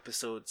those two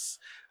episodes.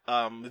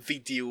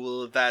 The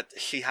duel that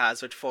she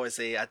has with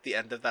Fourze at the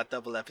end of that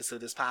double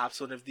episode is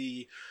perhaps one of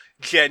the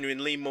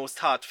genuinely most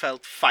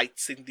heartfelt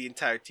fights in the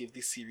entirety of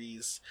the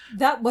series.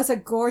 That was a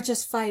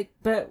gorgeous fight,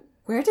 but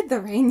where did the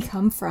rain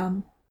come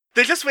from?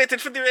 They just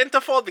waited for the rain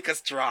to fall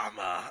because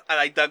drama, and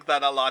I dug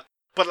that a lot.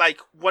 But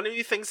one of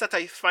the things that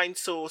I find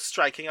so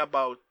striking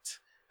about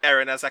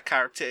Erin as a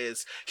character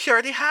is she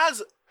already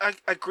has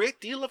a great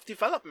deal of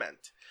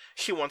development.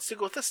 She wants to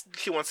go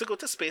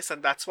to space,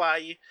 and that's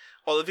why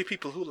all of the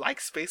people who like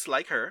space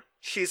like her.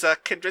 She's a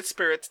kindred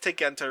spirit to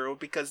Gentaro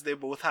because they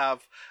both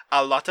have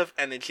a lot of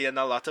energy and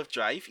a lot of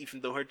drive,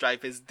 even though her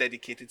drive is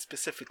dedicated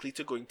specifically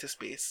to going to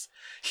space.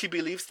 She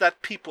believes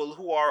that people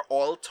who are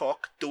all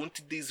talk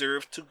don't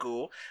deserve to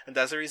go, and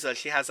as a result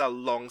she has a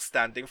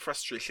long-standing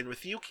frustration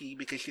with Yuki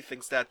because she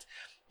thinks that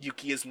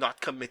Yuki is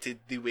not committed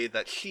the way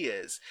that she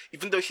is,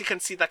 even though she can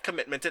see that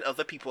commitment in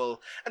other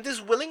people and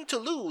is willing to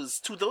lose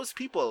to those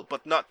people,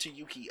 but not to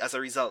Yuki as a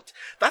result.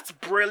 That's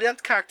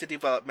brilliant character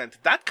development.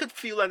 That could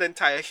fuel an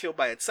entire show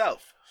by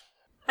itself.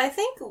 I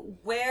think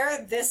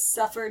where this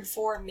suffered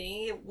for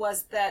me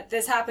was that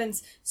this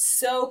happens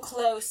so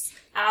close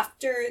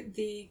after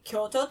the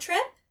Kyoto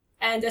trip,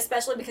 and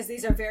especially because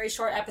these are very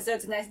short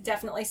episodes and I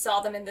definitely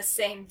saw them in the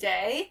same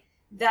day,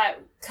 that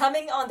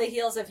coming on the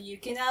heels of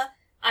Yukina,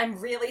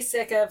 I'm really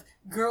sick of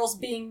girls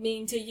being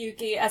mean to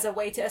Yuki as a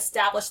way to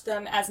establish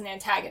them as an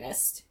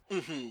antagonist.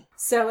 Mm-hmm.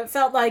 So it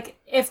felt like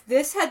if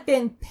this had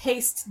been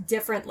paced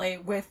differently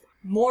with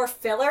more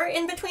filler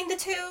in between the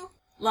two,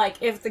 like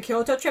if the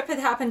Kyoto trip had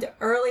happened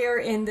earlier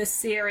in the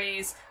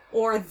series,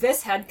 or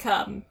this had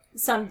come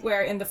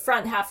somewhere in the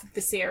front half of the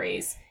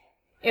series,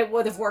 it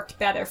would have worked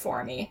better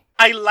for me.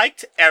 I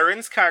liked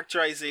Eren's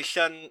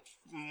characterization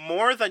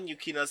more than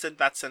Yukina's in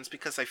that sense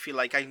because I feel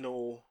like I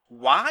know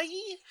why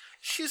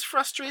she's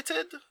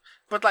frustrated.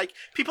 But, like,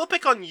 people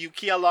pick on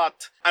Yuki a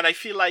lot, and I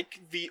feel like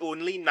the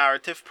only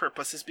narrative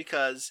purpose is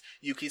because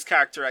Yuki's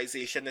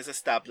characterization is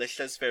established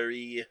as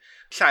very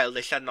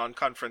childish and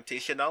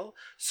non-confrontational,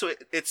 so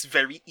it's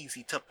very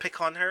easy to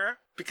pick on her.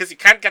 Because you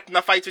can't get in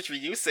a fight with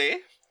Ryusei,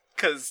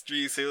 because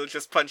Ryusei will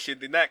just punch you in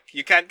the neck.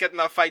 You can't get in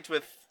a fight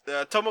with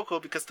Tomoko,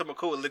 because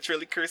Tomoko will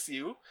literally curse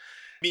you.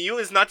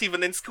 Miyu is not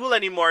even in school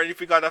anymore, and if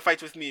you got a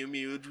fight with Miyu,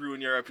 Miyu would ruin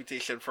your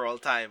reputation for all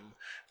time.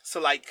 So,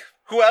 like,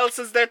 who else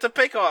is there to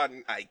pick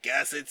on? I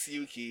guess it's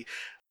Yuki.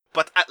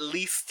 But at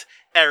least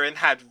Eren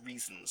had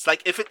reasons.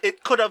 Like, if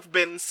it could have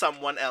been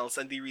someone else,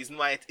 and the reason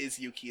why it is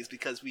Yuki is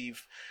because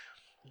we've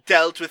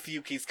dealt with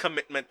Yuki's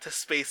commitment to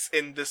space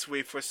in this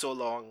way for so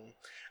long,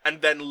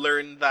 and then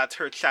learned that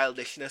her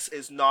childishness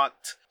is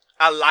not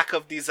a lack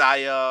of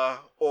desire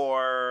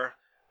or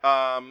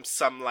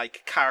some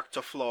like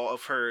character flaw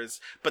of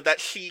hers, but that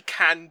she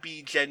can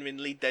be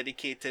genuinely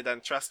dedicated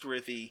and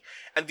trustworthy,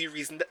 and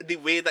the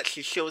way that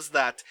she shows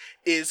that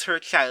is her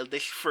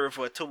childish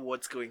fervor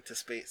towards going to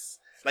space.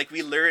 Like,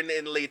 we learn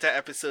in later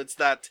episodes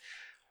that,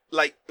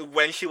 like,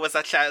 when she was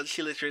a child,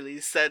 she literally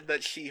said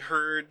that she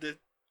heard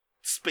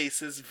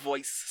space's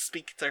voice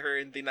speak to her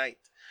in the night.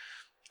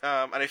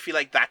 And I feel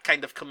like that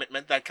kind of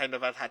commitment, that kind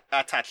of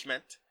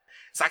attachment,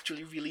 it's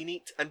actually really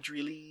neat and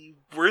really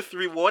worth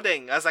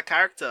rewarding as a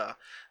character.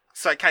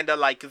 So I kind of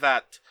like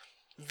that.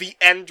 The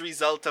end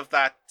result of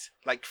that,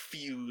 like,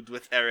 feud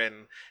with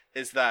Eren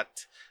is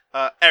that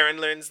Eren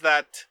learns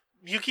that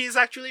Yuki is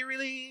actually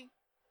really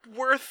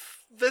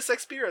worth this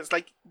experience.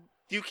 Like,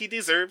 Yuki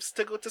deserves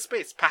to go to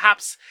space.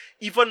 Perhaps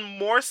even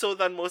more so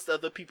than most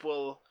other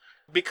people,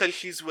 because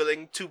she's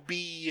willing to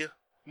be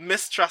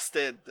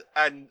mistrusted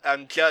and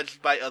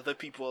judged by other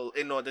people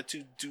in order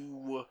to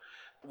do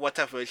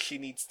whatever she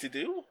needs to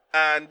do.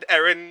 And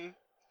Eren,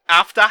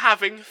 after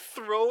having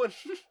thrown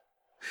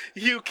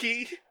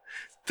Yuki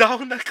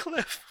down a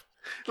cliff,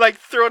 like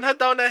thrown her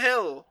down a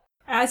hill.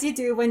 As you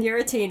do when you're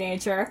a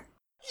teenager.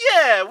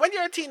 Yeah, when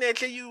you're a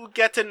teenager, you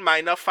get in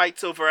minor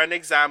fights over an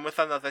exam with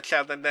another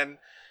child and then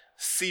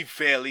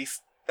severely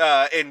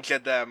injure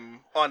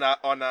them on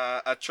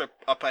a trip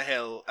up a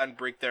hill and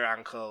break their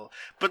ankle.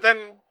 But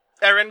then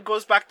Eren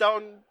goes back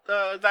down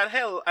that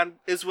hill and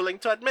is willing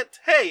to admit,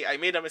 hey, I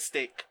made a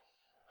mistake.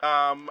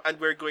 And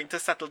we're going to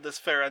settle this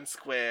fair and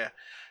square.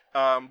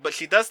 But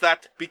she does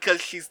that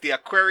because she's the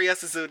Aquarius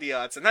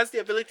Zodiacs and has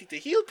the ability to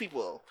heal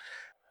people,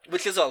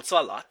 which is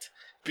also a lot,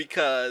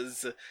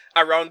 because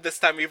around this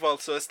time we've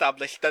also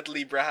established that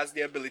Libra has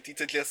the ability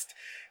to just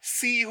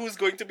see who's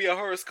going to be a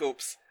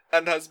horoscopes,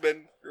 and has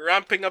been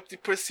ramping up the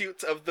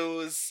pursuit of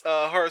those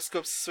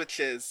horoscope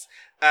switches.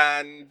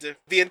 And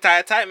the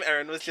entire time,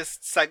 Eren was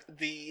just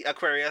the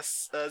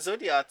Aquarius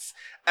Zodiacs,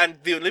 and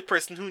the only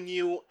person who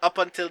knew up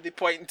until the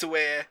point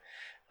where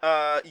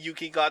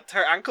Yuki got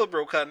her ankle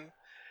broken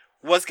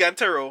was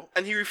Gentaro,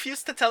 and he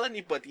refused to tell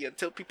anybody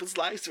until people's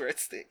lives were at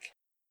stake.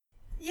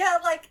 Yeah,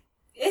 like,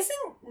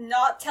 isn't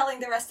not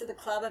telling the rest of the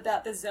club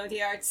about the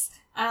Zodiacs,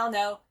 I don't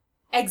know,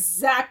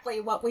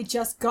 exactly what we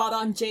just got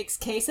on Jake's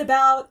case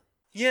about?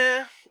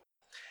 Yeah.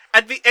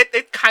 And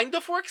it kind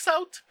of works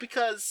out,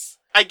 because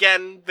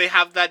again, they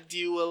have that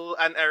duel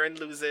and Eren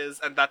loses,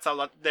 and that's a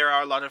lot. There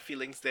are a lot of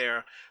feelings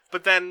there.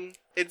 But then,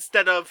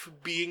 instead of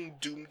being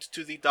doomed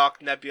to the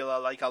Dark Nebula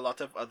like a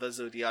lot of other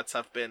Zodiacs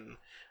have been,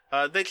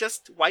 they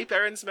just wipe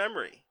Eren's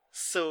memory.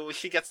 So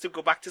she gets to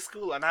go back to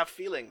school and have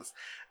feelings.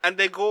 And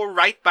they go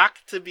right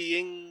back to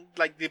being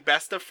like the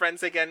best of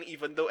friends again,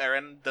 even though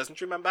Eren doesn't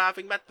remember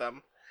having met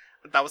them.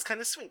 That was kind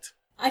of sweet.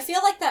 I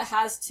feel like that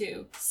has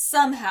to,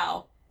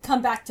 somehow,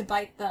 come back to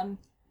bite them,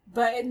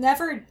 but it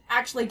never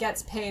actually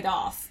gets paid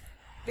off.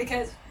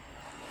 Because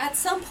at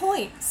some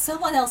point,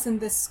 someone else in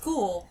this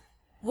school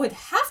would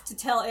have to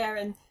tell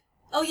Aaron,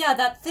 oh yeah,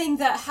 that thing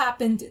that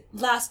happened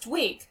last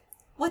week.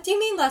 What do you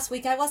mean last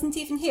week? I wasn't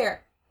even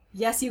here.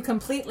 Yes, you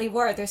completely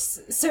were.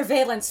 There's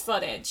surveillance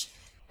footage.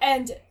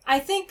 And I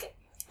think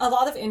a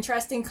lot of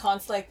interesting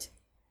conflict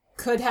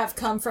could have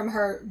come from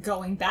her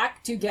going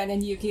back to Gen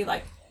and Yuki,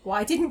 like,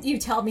 why didn't you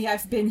tell me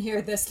I've been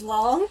here this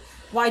long?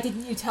 Why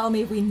didn't you tell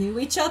me we knew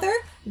each other?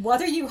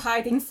 What are you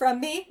hiding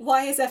from me?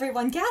 Why is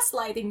everyone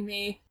gaslighting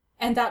me?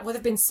 And that would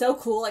have been so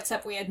cool,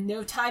 except we had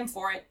no time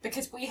for it,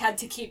 because we had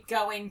to keep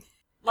going.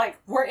 Like,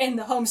 we're in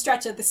the home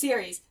stretch of the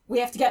series. We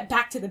have to get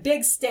back to the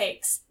big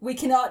stakes. We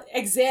cannot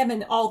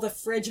examine all the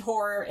fridge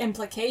horror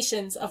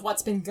implications of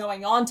what's been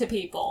going on to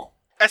people.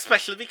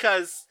 Especially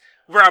because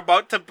we're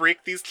about to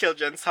break these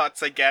children's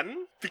hearts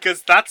again,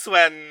 because that's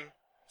when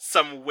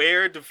some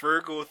weird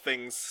Virgo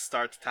things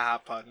start to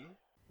happen.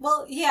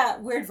 Well, yeah,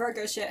 weird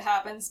Virgo shit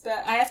happens,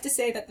 but I have to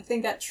say that the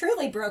thing that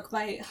truly broke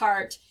my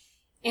heart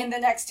in the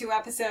next 2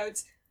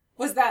 episodes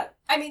was that,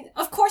 I mean,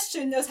 of course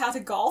Shun knows how to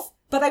golf,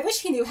 but I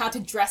wish he knew how to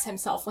dress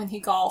himself when he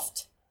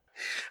golfed.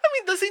 I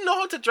mean, does he know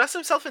how to dress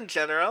himself in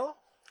general?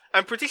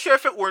 I'm pretty sure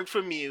if it weren't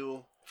for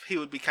Mew, he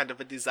would be kind of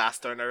a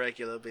disaster on a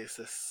regular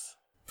basis.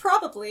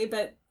 Probably,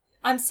 but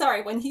I'm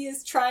sorry, when he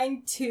is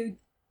trying to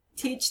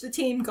teach the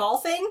team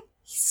golfing,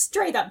 he's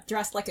straight up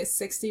dressed like a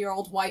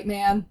 60-year-old white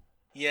man.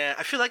 Yeah,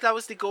 I feel like that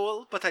was the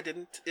goal, but I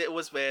didn't. It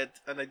was weird,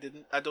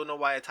 and I don't know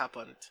why it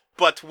happened.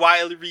 But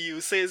while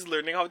Ryusei is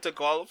learning how to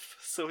golf,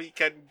 so he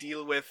can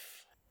deal with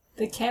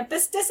the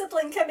campus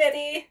discipline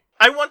committee.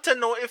 I want to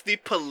know if the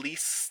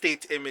police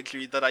state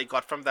imagery that I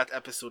got from that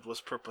episode was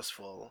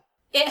purposeful.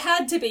 It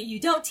had to be. You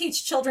don't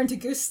teach children to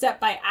goose step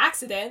by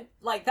accident.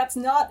 Like, that's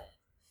not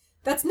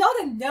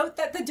a note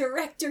that the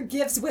director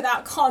gives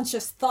without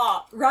conscious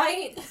thought,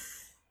 right?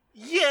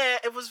 Yeah,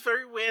 it was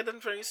very weird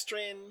and very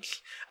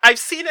strange. I've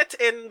seen it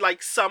in,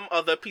 like, some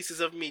other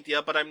pieces of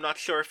media, but I'm not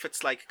sure if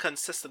it's, like,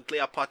 consistently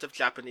a part of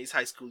Japanese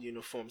high school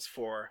uniforms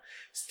for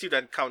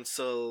student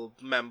council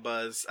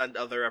members and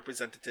other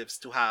representatives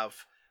to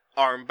have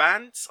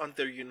armbands on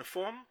their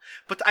uniform.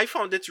 But I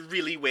found it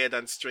really weird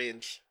and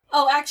strange.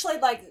 Oh, actually,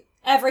 like,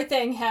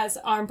 everything has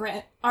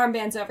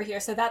armbands over here,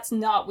 so that's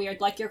not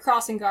weird. Like, your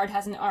crossing guard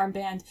has an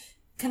armband.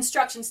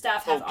 Construction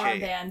staff have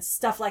armbands,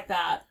 stuff like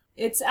that.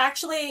 It's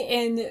actually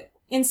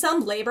in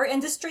some labor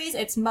industries,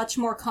 it's much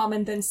more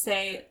common than,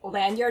 say,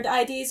 lanyard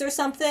IDs or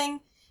something,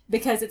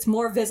 because it's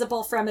more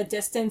visible from a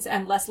distance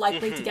and less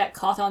likely to get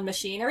caught on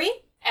machinery.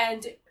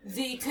 And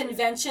the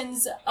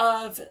conventions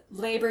of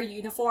labor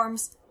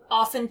uniforms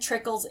often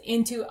trickles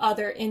into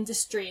other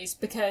industries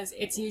because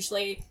it's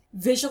usually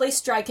visually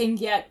striking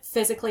yet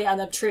physically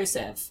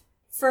unobtrusive.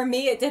 For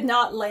me, it did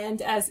not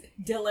land as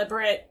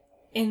deliberate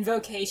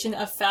invocation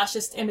of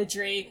fascist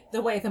imagery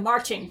the way the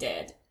marching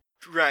did.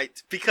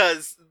 Right,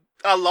 because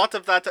a lot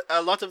of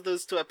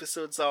those 2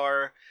 episodes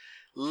are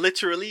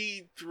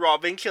literally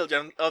robbing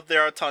children of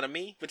their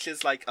autonomy, which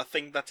is like a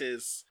thing that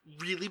is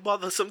really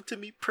bothersome to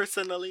me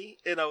personally,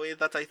 in a way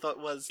that I thought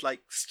was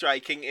like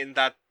striking in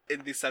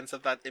the sense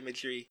of that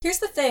imagery. Here's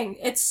the thing,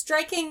 it's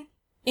striking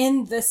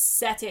in the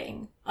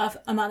setting of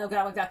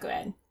Amanogawa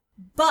Gakuen,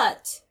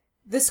 but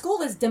the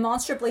school is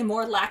demonstrably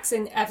more lax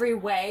in every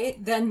way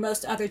than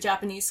most other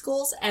Japanese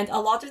schools, and a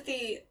lot of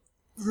the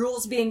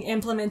rules being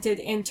implemented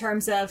in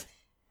terms of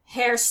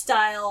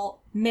hairstyle,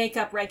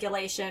 makeup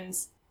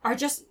regulations are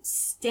just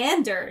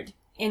standard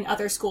in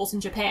other schools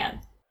in Japan.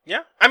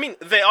 Yeah, I mean,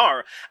 they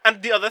are.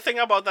 And the other thing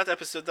about that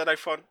episode that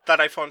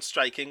I found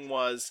striking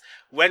was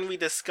when we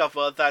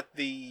discover that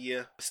the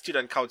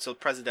student council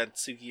president,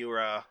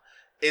 Sugiura,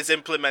 is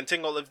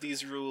implementing all of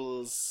these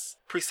rules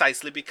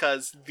precisely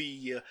because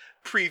the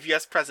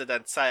previous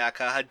president,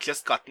 Sayaka, had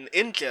just gotten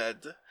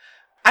injured.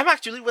 I'm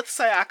actually with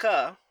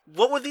Sayaka.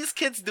 What were these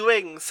kids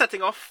doing,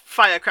 setting off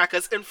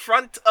firecrackers in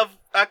front of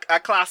a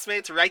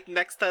classmate right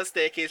next to a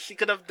staircase? She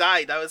could have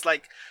died. I was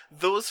like,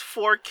 those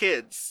 4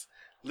 kids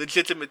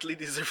legitimately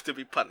deserve to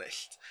be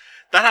punished.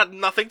 That had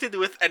nothing to do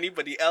with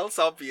anybody else,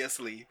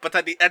 obviously. But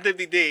at the end of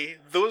the day,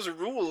 those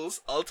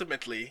rules,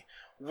 ultimately,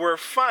 were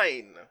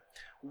fine.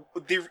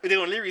 The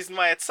only reason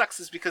why it sucks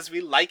is because we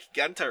like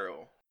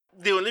Gentaro.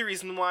 The only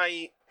reason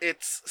why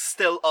it's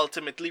still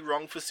ultimately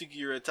wrong for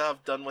Sugiura to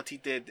have done what he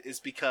did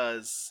is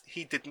because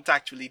he didn't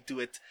actually do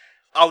it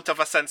out of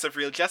a sense of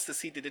real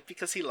justice. He did it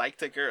because he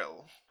liked a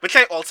girl. Which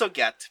I also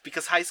get,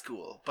 because high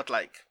school. But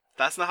like,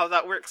 that's not how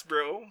that works,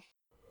 bro.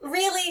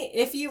 Really,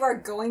 if you are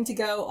going to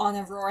go on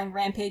a roaring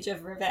rampage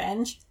of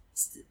revenge,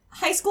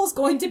 high school's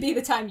going to be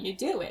the time you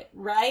do it,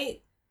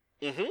 right?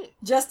 Mm-hmm.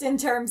 Just in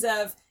terms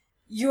of,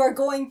 you are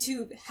going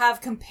to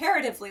have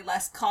comparatively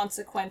less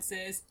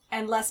consequences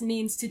and less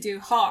means to do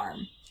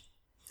harm.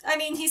 I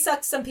mean, he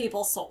sucked some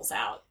people's souls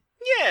out.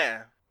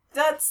 Yeah.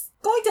 That's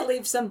going to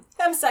leave some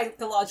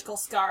psychological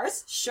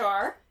scars,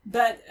 sure.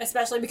 But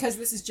especially because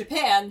this is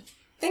Japan,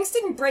 things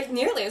didn't break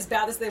nearly as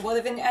bad as they would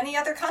have in any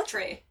other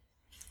country.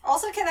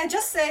 Also, can I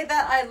just say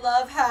that I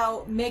love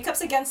how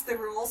makeup's against the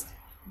rules,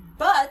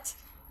 but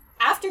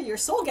after your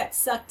soul gets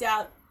sucked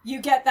out,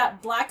 you get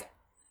that black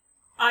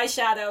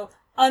eyeshadow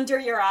under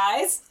your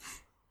eyes.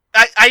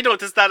 I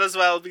noticed that as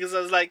well, because I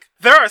was like,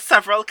 there are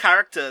several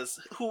characters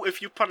who,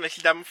 if you punish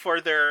them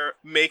for their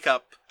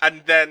makeup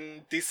and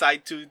then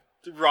decide to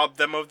rob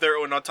them of their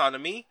own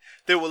autonomy,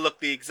 they will look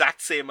the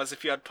exact same as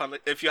if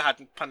you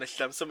hadn't punished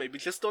them. So maybe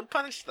just don't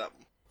punish them.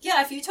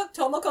 Yeah, if you took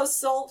Tomoko's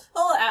soul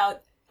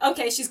out,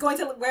 okay, she's going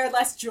to wear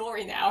less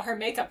jewelry now. Her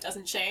makeup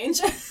doesn't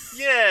change.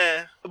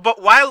 Yeah,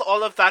 but while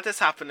all of that is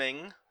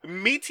happening,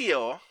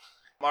 Meteor,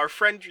 our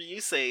friend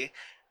Ryusei,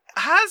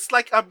 has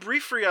like a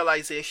brief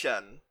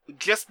realization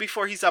just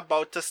before he's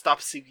about to stop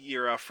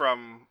Sugiura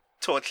from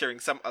torturing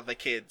some other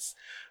kids.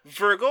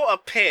 Virgo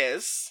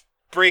appears,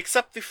 breaks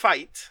up the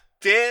fight,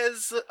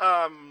 dares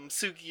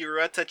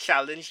Sugiura to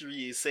challenge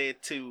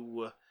Ryusei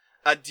to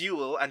a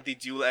duel, and the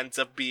duel ends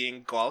up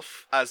being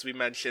golf, as we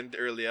mentioned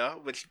earlier,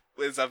 which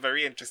is a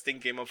very interesting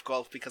game of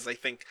golf because I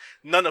think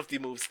none of the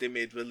moves they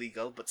made were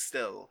legal, but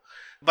still.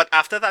 But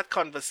after that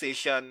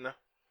conversation,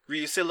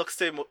 Ryusei looks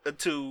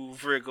to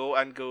Virgo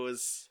and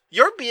goes,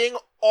 "You're being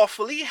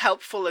awfully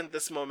helpful in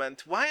this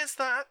moment. Why is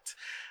that?"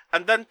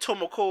 And then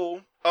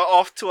Tomoko,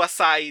 off to a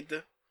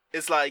side,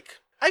 is like,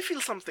 "I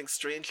feel something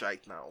strange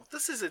right now.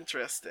 This is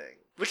interesting."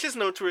 Which is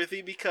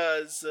noteworthy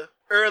because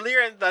earlier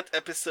in that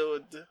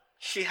episode,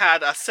 she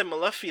had a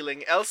similar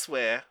feeling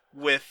elsewhere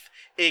with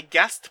a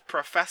guest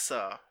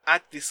professor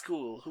at the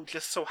school who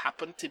just so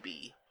happened to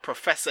be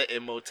Professor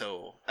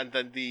Emoto. And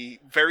then the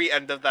very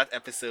end of that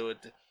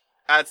episode,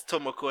 as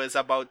Tomoko is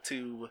about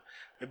to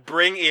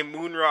bring a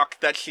moon rock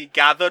that she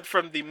gathered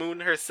from the moon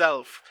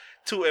herself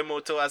to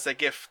Emoto as a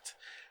gift,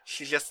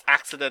 she just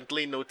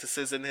accidentally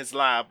notices in his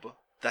lab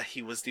that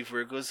he was the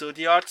Virgo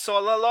Zodiacs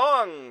all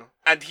along.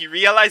 And he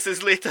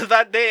realizes later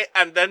that day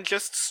and then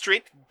just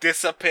straight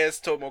disappears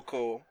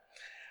Tomoko.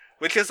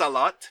 Which is a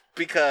lot,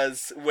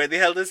 because where the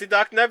hell does the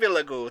Dark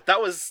Nebula go?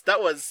 That was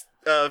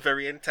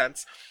very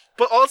intense.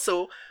 But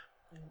also,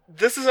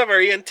 this is a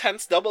very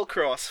intense double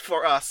cross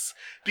for us,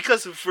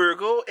 because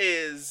Virgo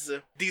is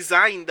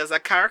designed as a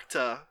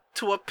character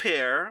to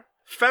appear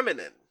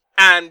feminine.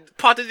 And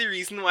part of the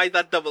reason why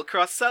that double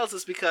cross sells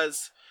is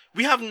because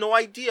we have no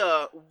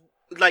idea,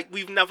 like,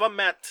 we've never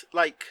met,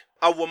 like,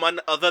 a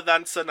woman other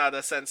than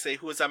Sonada Sensei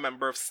who is a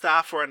member of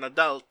staff or an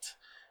adult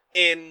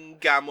in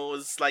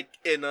Gamo's, like,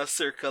 inner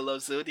circle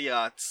of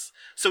Zodiacs.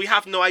 So we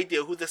have no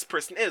idea who this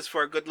person is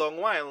for a good long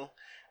while.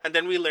 And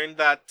then we learned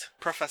that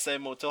Professor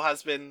Emoto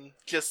has been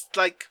just,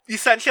 like,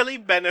 essentially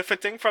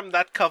benefiting from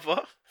that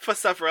cover for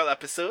several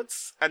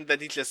episodes. And then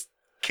he just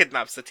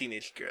kidnaps a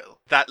teenage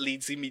girl. That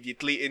leads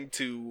immediately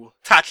into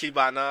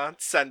Tachibana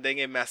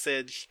sending a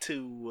message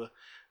to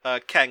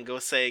Kengo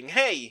saying,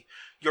 "Hey,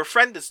 your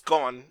friend is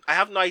gone. I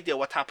have no idea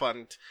what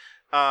happened.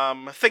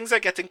 Things are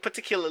getting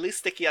particularly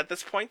sticky at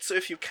this point, so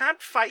if you can't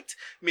fight,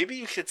 maybe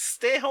you should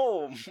stay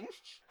home."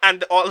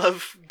 And all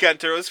of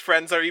Gentaro's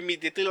friends are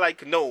immediately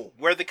like, "No,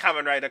 we're the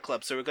Kamen Rider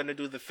Club, so we're gonna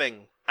do the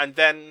thing." And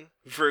then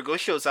Virgo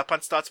shows up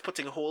and starts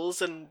putting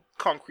holes in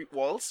concrete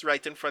walls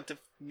right in front of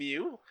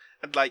Mew,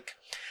 and, like,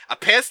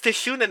 appears to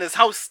Shun in his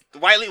house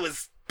while he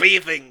was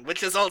bathing,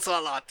 which is also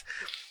a lot.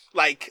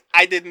 Like,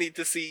 I didn't need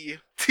to see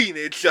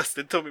teenage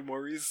Justin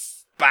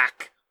Tomimori's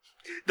back.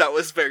 That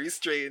was very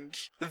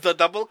strange. The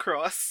double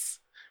cross,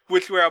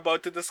 which we're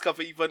about to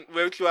discover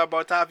which we're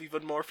about to have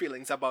even more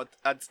feelings about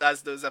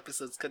as those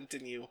episodes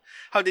continue.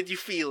 How did you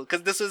feel?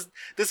 Because this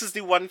is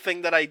the one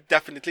thing that I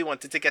definitely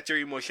wanted to get your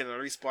emotional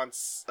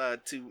response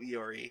to,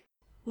 Iori.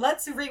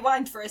 Let's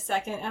rewind for a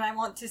second, and I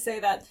want to say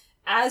that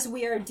as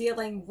we are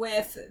dealing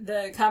with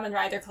the Kamen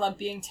Rider Club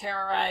being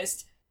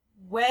terrorized,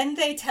 when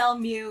they tell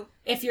Mew,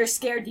 if you're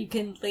scared, you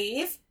can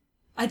leave,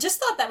 I just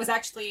thought that was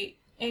actually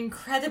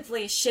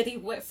incredibly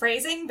shitty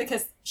phrasing,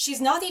 because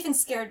she's not even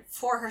scared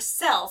for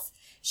herself.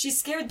 She's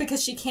scared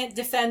because she can't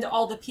defend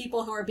all the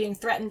people who are being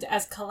threatened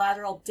as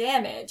collateral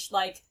damage.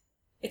 Like,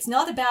 it's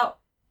not about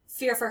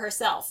fear for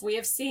herself. We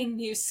have seen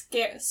Mew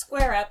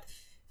square up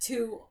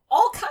to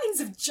all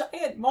kinds of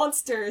giant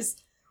monsters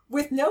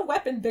with no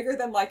weapon bigger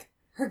than, like,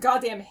 her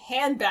goddamn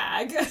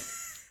handbag.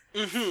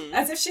 Mm-hmm.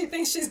 As if she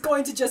thinks she's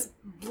going to just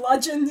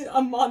bludgeon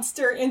a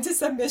monster into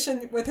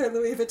submission with her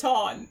Louis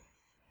Vuitton.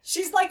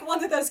 She's like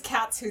one of those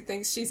cats who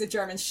thinks she's a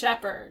German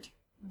shepherd.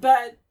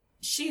 But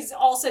she's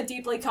also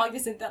deeply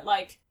cognizant that,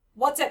 like,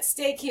 what's at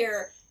stake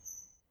here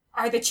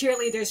are the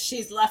cheerleaders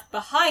she's left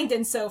behind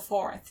and so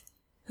forth,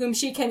 whom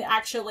she can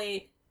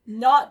actually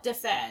not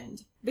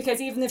defend.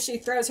 Because even if she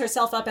throws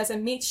herself up as a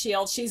meat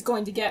shield, she's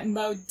going to get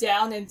mowed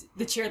down and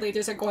the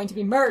cheerleaders are going to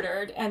be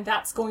murdered, and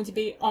that's going to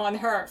be on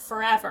her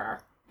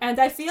forever. And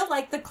I feel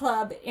like the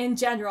club, in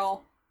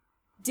general,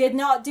 did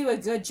not do a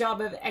good job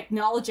of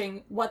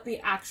acknowledging what the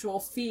actual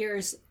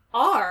fears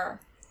are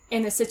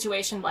in a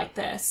situation like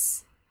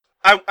this.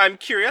 I'm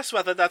curious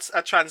whether that's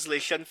a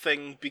translation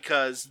thing,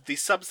 because the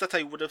subs that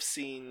I would have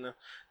seen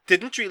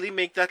didn't really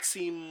make that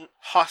seem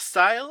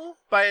hostile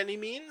by any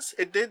means.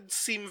 It did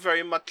seem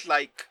very much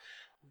like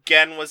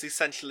Gen was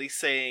essentially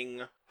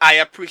saying, "I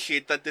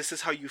appreciate that this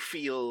is how you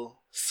feel,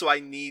 so I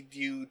need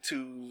you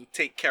to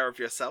take care of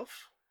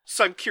yourself."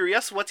 So I'm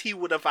curious what he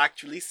would have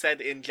actually said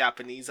in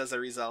Japanese as a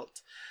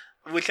result.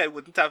 which I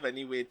wouldn't have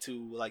any way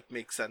to, like,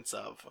 make sense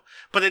of.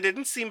 But it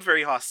didn't seem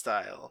very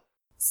hostile.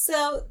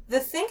 So, the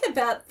thing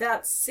about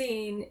that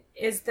scene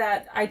is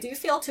that I do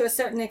feel to a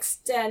certain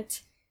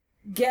extent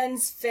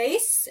Gen's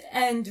face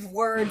and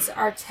words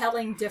are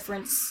telling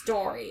different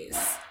stories.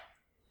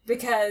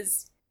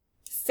 Because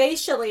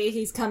facially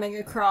he's coming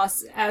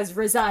across as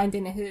resigned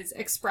in his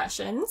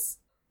expressions,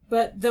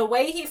 but the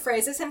way he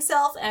phrases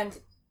himself, and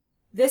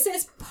this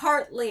is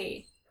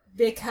partly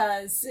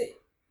because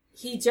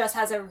he just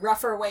has a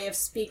rougher way of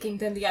speaking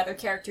than the other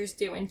characters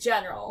do in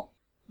general.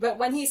 But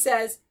when he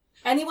says,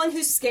 anyone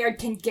who's scared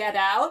can get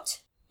out,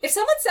 if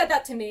someone said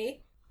that to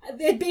me,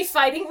 it'd be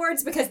fighting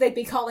words because they'd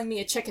be calling me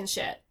a chicken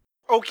shit.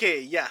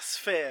 Okay, yes,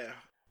 fair.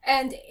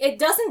 And it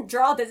doesn't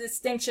draw the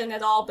distinction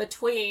at all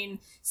between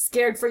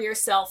scared for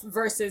yourself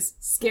versus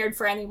scared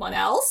for anyone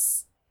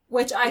else,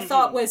 which I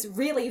thought was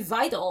really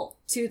vital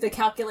to the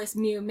calculus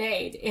Mew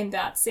made in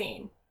that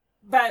scene.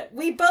 But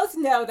we both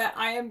know that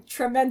I am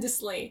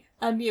tremendously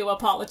a Mew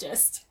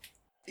apologist.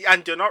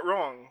 And you're not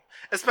wrong.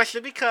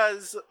 Especially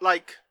because,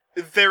 like,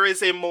 there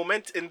is a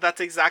moment in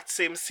that exact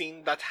same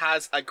scene that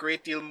has a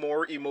great deal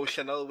more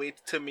emotional weight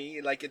to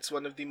me. Like, it's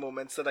one of the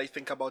moments that I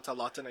think about a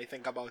lot, and I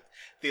think about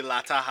the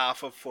latter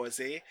half of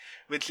Fourze,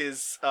 which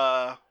is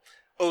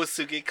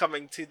Osugi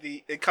coming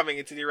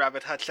into the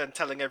rabbit hutch and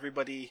telling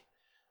everybody,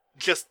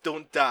 just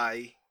don't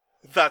die.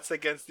 That's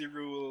against the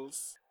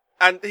rules.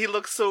 And he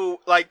looks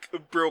so, like,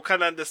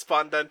 broken and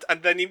despondent.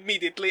 And then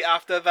immediately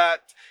after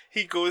that,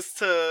 he goes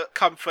to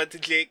comfort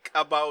Jake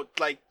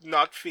about, like,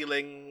 not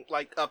feeling,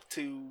 like, up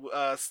to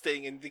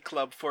staying in the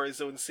club for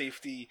his own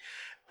safety.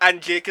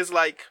 And Jake is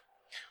like,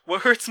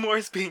 what hurts more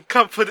is being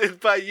comforted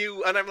by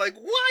you. And I'm like,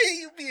 why are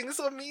you being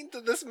so mean to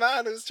this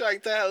man who's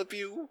trying to help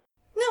you?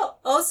 No,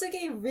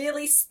 Osugi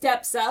really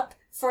steps up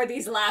for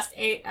these last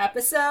 8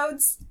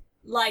 episodes.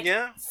 Like,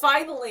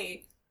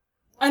 finally,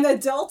 an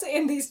adult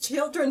in these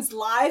children's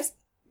lives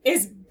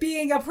is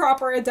being a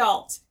proper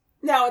adult.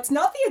 Now, it's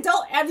not the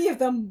adult any of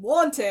them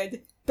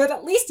wanted, but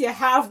at least you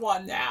have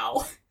one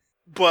now.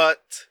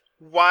 But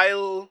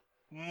while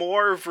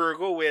more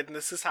Virgo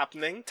weirdness is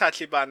happening,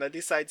 Tachibana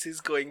decides he's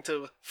going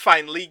to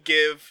finally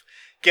give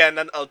Gen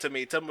an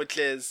ultimatum, which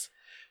is,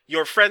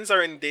 your friends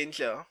are in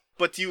danger,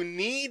 but you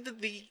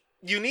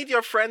need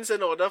your friends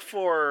in order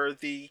for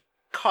the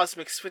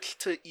cosmic switch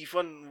to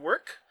even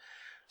work.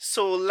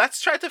 So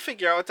let's try to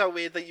figure out a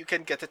way that you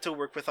can get it to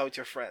work without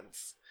your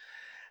friends.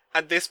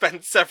 And they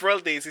spend several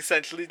days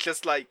essentially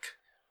just, like,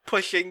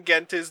 pushing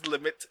Gen to his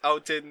limit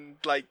out in,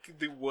 like,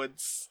 the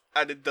woods,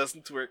 and it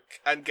doesn't work.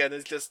 And Gen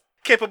is just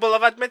capable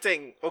of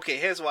admitting, okay,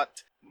 here's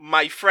what.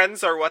 My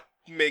friends are what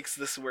makes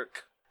this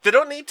work. They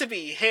don't need to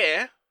be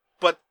here,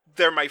 but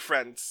they're my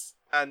friends.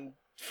 And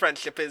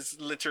friendship is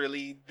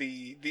literally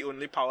the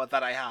only power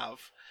that I have.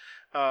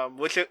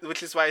 Which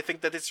is why I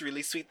think that it's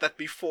really sweet that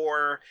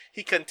before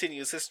he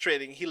continues his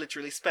training, he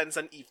literally spends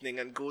an evening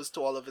and goes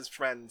to all of his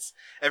friends.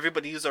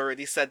 Everybody who's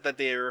already said that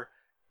they're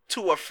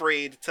too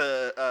afraid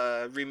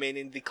to remain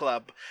in the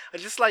club.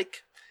 And just,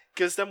 like,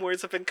 gives them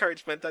words of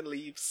encouragement and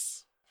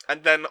leaves.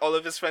 And then all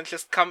of his friends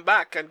just come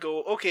back and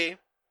go, okay,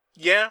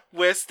 yeah,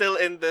 we're still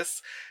in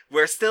this.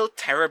 We're still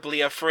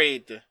terribly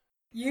afraid.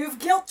 You've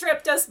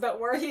guilt-tripped us, but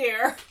we're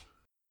here.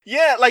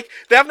 Yeah, like,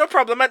 they have no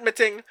problem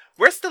admitting,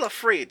 we're still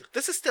afraid.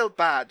 This is still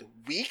bad.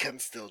 We can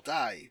still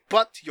die.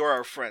 But you're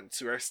our friends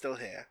who are still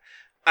here.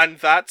 And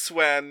that's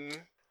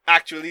when,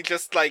 actually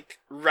just, like,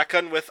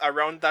 reckon with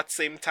around that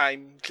same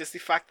time, just the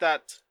fact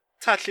that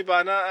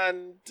Tachibana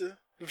and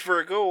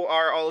Virgo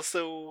are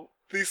also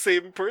the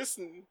same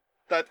person.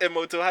 That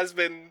Emoto has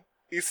been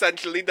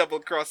essentially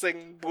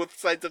double-crossing both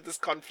sides of this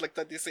conflict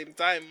at the same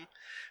time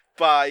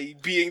by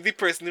being the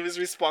person who is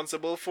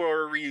responsible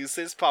for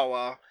Ryuse's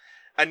power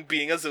and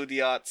being a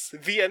Zodiac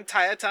the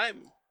entire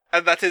time.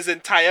 And that his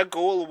entire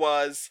goal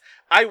was,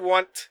 I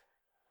want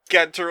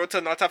Gentaro to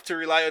not have to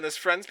rely on his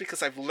friends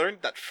because I've learned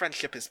that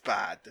friendship is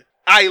bad.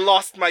 I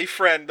lost my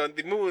friend on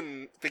the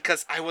moon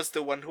because I was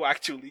the one who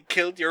actually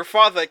killed your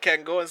father,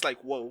 Kengo. And it's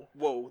like,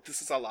 whoa,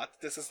 this is a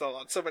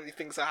lot. So many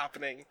things are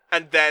happening.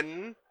 And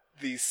then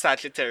the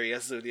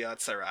Sagittarius Zodiac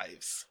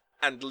arrives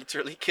and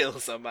literally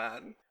kills a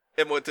man.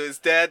 Emoto is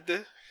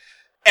dead.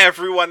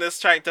 Everyone is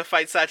trying to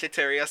fight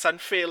Sagittarius and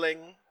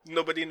failing.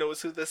 Nobody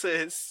knows who this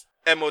is.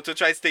 Emoto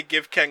tries to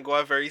give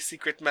Kengo a very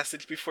secret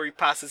message before he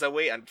passes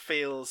away and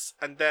fails.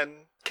 And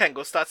then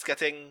Kengo starts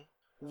getting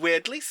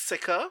weirdly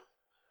sicker,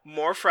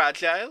 more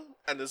fragile,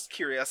 and is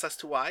curious as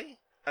to why.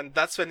 And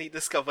that's when he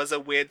discovers a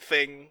weird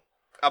thing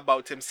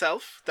about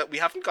himself that we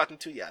haven't gotten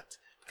to yet.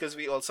 Because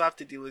we also have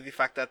to deal with the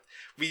fact that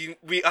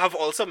we have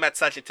also met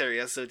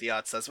Sagittarius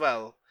Zodiacs as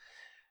well.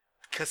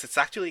 Because it's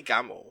actually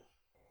Gamo.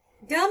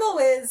 Gamo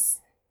is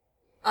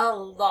a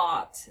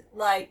lot.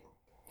 Like,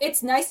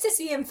 it's nice to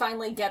see him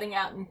finally getting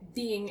out and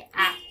being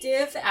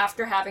active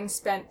after having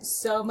spent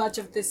so much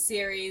of this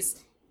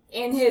series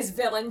in his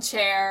villain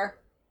chair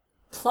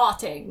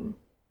plotting.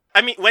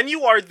 I mean, when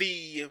you are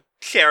the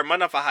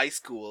chairman of a high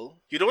school.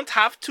 You don't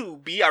have to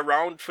be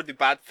around for the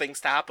bad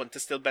things to happen to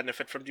still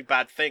benefit from the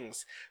bad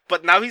things.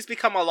 But now he's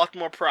become a lot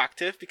more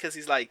proactive because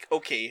he's like,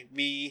 okay,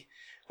 we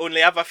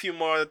only have a few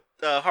more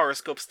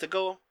horoscopes to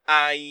go.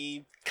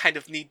 I kind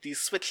of need these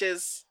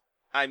switches.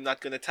 I'm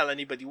not going to tell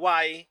anybody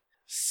why.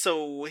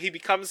 So he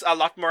becomes a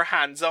lot more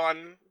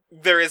hands-on.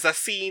 There is a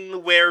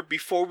scene where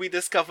before we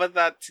discover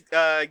that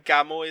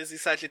Gamo is the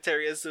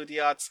Sagittarius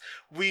Zodiacs,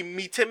 we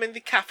meet him in the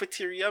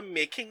cafeteria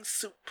making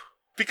soup.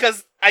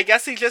 Because I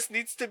guess he just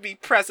needs to be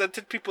present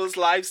in people's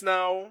lives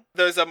now.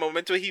 There's a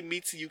moment where he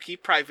meets Yuki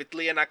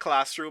privately in a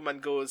classroom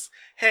and goes,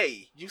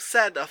 "Hey, you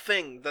said a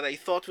thing that I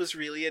thought was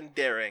really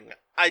endearing.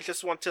 I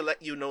just want to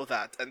let you know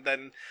that." And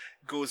then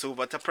goes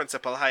over to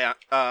Principal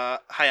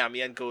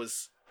Hayami and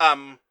goes,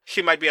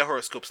 she might be a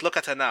horoscopes. Look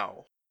at her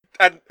now.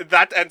 And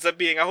that ends up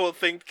being a whole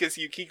thing because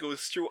Yuki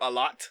goes through a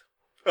lot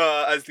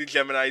as the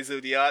Gemini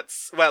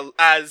Zodiacs. Well,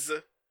 as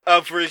a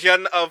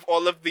version of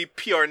all of the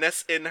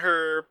pureness in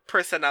her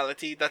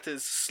personality that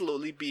is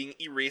slowly being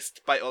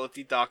erased by all of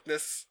the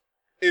darkness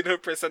in her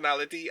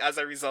personality as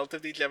a result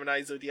of the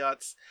Gemini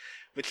Zodiacs,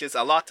 which is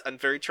a lot and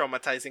very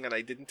traumatizing, and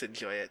I didn't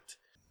enjoy it.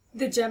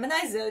 The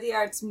Gemini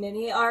Zodiacs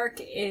mini arc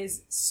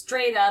is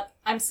straight up,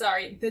 I'm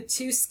sorry, the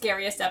two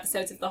scariest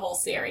episodes of the whole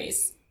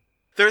series.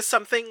 There's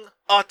something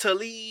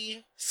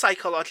utterly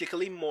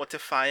psychologically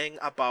mortifying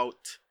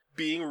about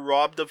being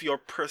robbed of your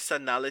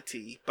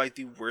personality by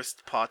the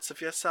worst parts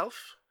of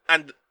yourself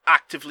and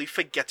actively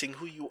forgetting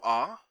who you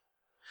are.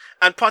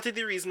 And part of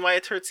the reason why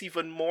it hurts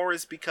even more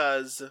is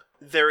because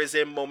there is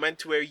a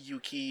moment where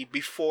Yuki,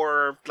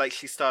 before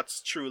she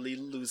starts truly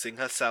losing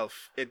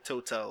herself in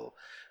total,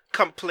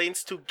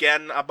 complains to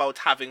Gen about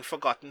having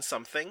forgotten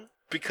something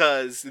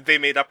because they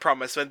made a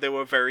promise when they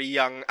were very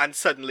young and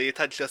suddenly it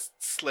had just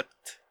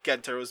slipped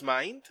Gentaro's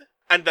mind.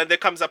 And then there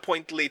comes a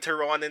point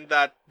later on in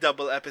that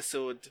double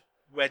episode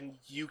when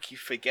Yuki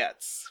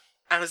forgets.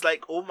 And I was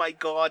like, oh my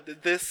god,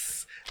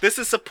 this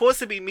is supposed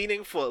to be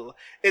meaningful.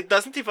 It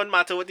doesn't even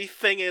matter what the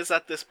thing is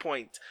at this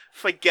point.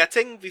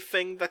 Forgetting the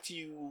thing that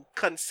you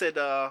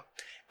consider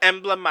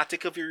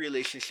emblematic of your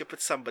relationship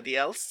with somebody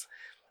else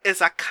is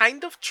a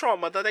kind of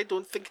trauma that I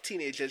don't think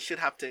teenagers should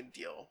have to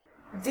endure.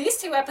 These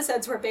two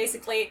episodes were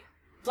basically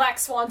Black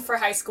Swan for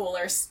high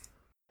schoolers.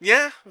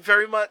 Yeah,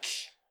 very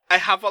much. I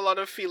have a lot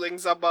of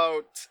feelings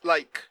about,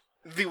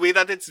 the way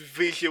that it's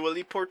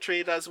visually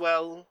portrayed as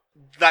well.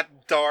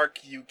 That dark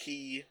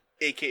Yuki,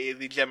 aka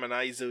the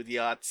Gemini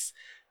Zodiacs,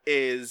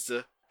 is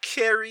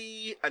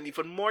cherry and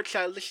even more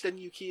childish than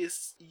Yuki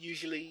is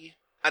usually,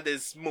 and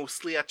is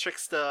mostly a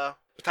trickster,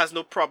 but has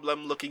no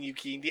problem looking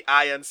Yuki in the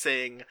eye and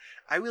saying,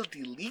 "I will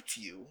delete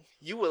you.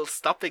 You will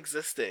stop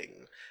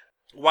existing."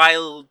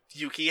 While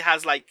Yuki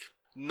has,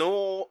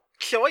 no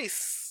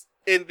choice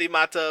in the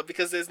matter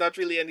because there's not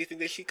really anything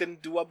that she can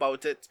do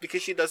about it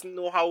because she doesn't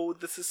know how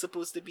this is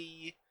supposed to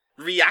be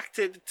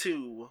reacted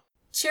to.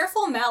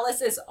 Cheerful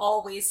malice is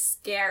always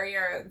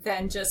scarier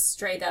than just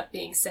straight up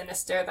being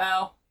sinister,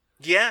 though.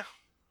 Yeah.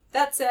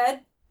 That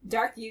said,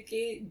 Dark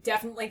Yuki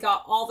definitely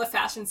got all the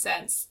fashion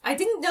sense. I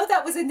didn't know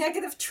that was a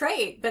negative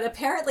trait, but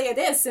apparently it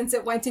is since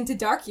it went into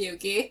Dark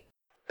Yuki.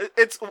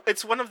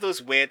 It's one of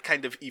those weird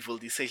kind of evil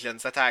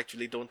decisions that I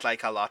actually don't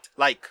like a lot.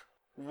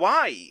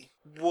 Why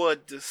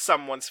would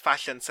someone's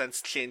fashion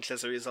sense change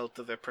as a result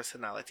of their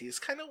personality? It's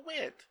kind of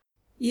weird.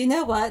 You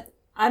know what?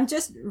 I'm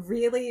just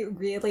really,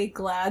 really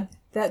glad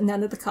that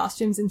none of the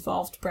costumes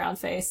involved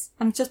brownface.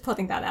 I'm just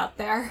putting that out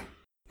there.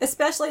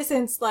 Especially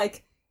since,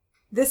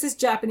 this is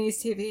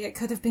Japanese TV. It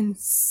could have been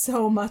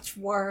so much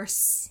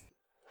worse.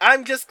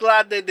 I'm just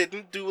glad they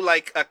didn't do,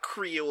 a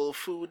Creole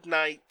food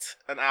night.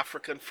 An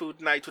African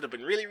food night would have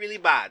been really, really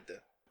bad.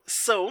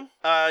 So,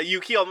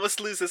 Yuki almost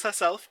loses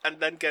herself, and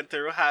then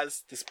Gentaro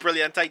has this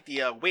brilliant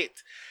idea.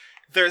 Wait,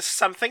 there's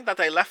something that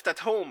I left at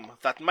home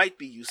that might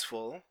be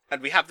useful.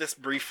 And we have this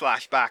brief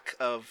flashback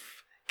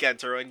of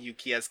Gentaro and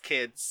Yuki as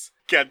kids.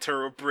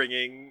 Gentaro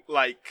bringing,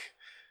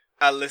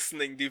 a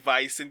listening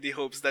device in the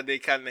hopes that they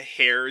can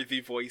hear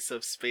the voice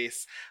of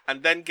space.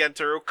 And then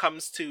Gentaro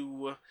comes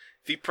to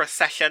the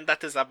procession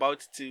that is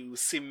about to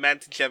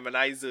cement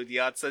Gemini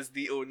Zodiacs as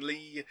the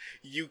only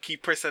Yuki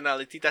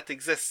personality that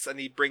exists, and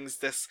he brings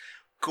this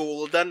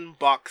golden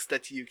box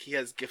that Yuki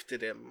has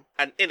gifted him.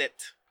 And in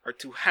it are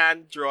 2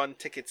 hand-drawn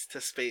tickets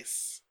to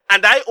space.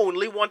 And I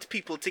only want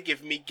people to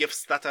give me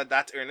gifts that are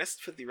that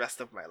earnest for the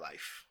rest of my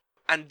life.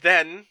 And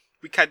then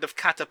we kind of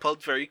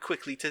catapult very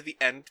quickly to the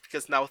end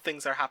because now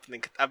things are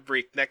happening at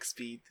breakneck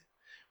speed.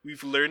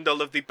 We've learned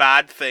all of the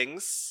bad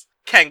things.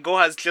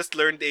 Kengo has just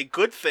learned a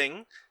good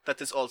thing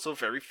that is also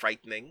very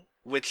frightening,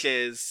 which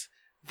is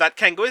that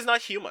Kengo is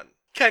not human.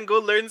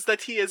 Kengo learns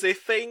that he is a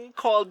thing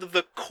called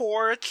the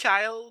core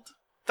child,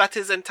 that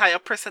his entire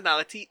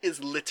personality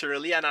is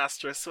literally an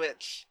astro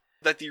switch,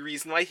 that the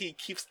reason why he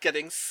keeps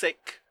getting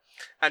sick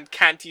and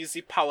can't use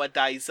the power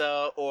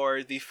dizer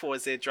or the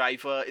Fourze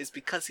driver is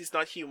because he's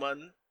not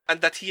human,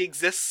 and that he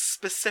exists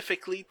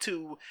specifically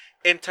to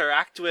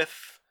interact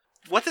with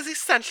what is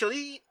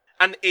essentially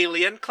an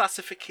alien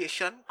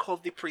classification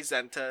called the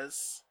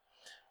presenters,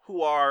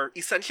 who are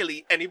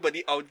essentially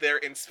anybody out there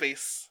in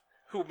space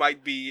who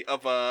might be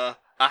of a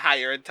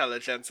higher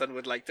intelligence and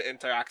would like to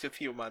interact with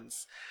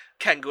humans.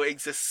 Kengo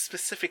exists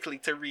specifically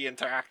to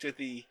re-interact with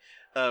the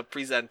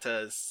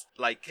presenters.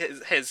 Like,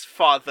 his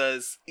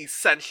father's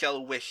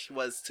essential wish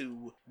was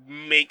to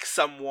make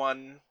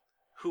someone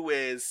who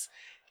is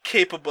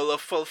capable of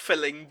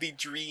fulfilling the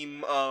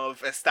dream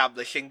of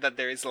establishing that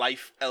there is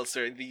life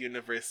elsewhere in the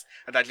universe,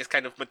 and that just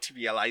kind of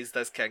materialized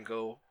as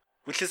Kengo.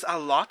 Which is a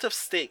lot of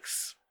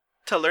stakes.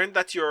 To learn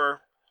that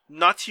you're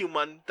not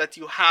human, that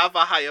you have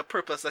a higher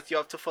purpose that you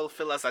have to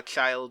fulfill as a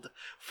child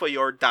for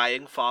your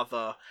dying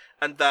father,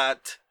 and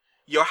that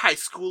your high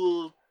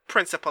school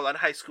principal and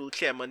high school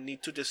chairman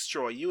need to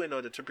destroy you in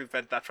order to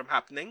prevent that from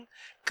happening,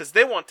 because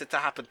they want it to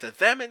happen to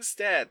them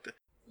instead.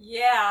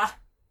 Yeah.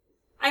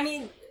 I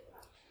mean,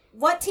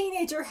 what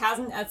teenager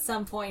hasn't at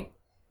some point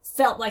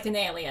felt like an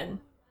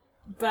alien?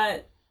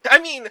 But I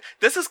mean,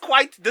 this is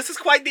quite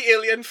the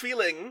alien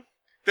feeling.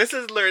 This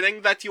is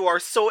learning that you are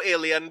so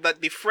alien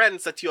that the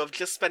friends that you have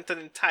just spent an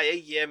entire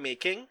year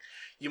making,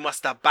 you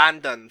must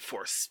abandon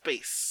for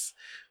space.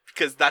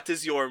 Because that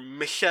is your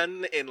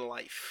mission in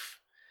life.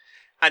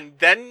 And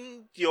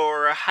then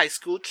your high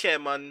school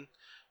chairman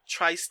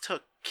tries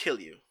to kill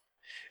you.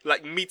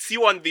 Like, meets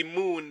you on the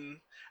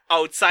moon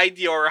outside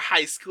your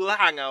high school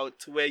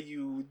hangout where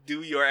you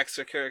do your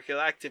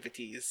extracurricular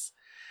activities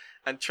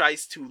and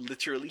tries to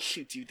literally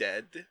shoot you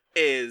dead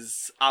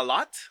is a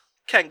lot.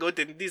 Kengo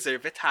didn't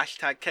deserve it.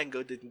 Hashtag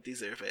Kengo didn't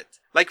deserve it.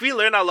 Like, we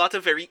learn a lot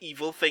of very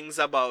evil things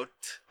about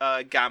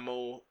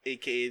Gamo,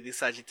 aka the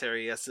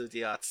Sagittarius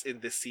Zodiacs, in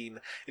this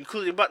scene,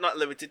 including but not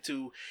limited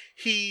to,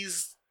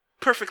 he's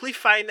perfectly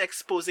fine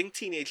exposing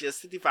teenagers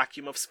to the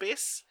vacuum of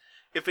space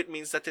if it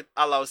means that it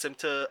allows him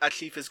to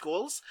achieve his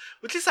goals,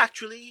 which is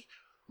actually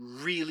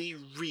really,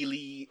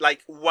 really,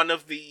 like,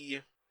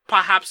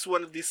 perhaps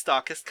one of the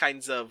starkest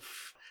kinds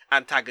of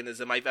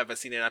antagonism I've ever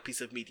seen in a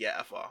piece of media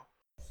ever.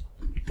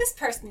 This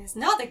person is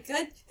not a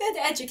good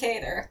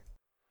educator.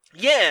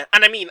 Yeah,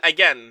 and I mean,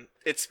 again,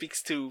 it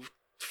speaks to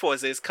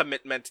Fourze's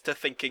commitment to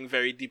thinking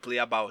very deeply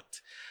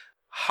about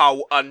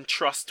how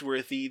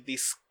untrustworthy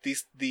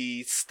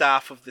the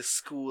staff of the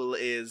school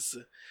is.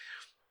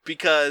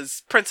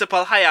 Because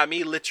Principal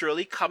Hayami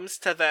literally comes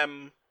to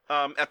them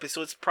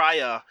episodes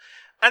prior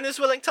and is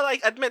willing to,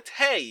 like, admit,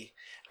 hey,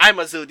 I'm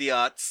a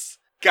Zodiacs.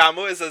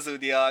 Gamo is a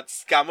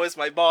Zodiacs. Gamo is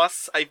my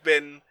boss. I've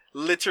been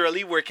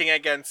literally working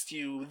against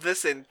you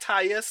this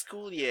entire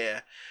school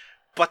year.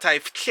 But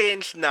I've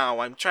changed now.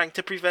 I'm trying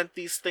to prevent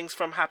these things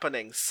from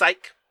happening.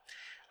 Psych.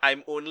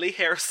 I'm only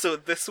here so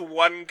this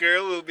one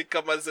girl will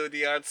become a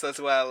Zodiacs as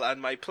well.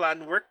 And my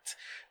plan worked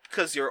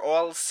because you're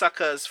all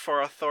suckers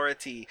for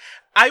authority.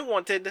 I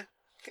wanted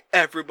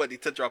everybody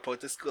to drop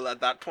out of school at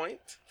that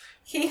point.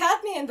 He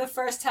had me in the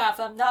first half,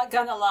 I'm not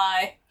gonna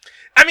lie.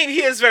 I mean,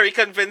 he is very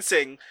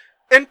convincing.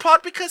 In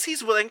part because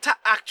he's willing to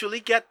actually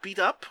get beat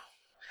up.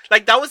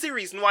 Like, that was the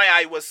reason why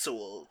I was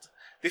sold.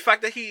 The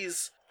fact that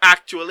he's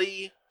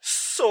actually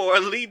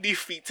sorely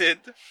defeated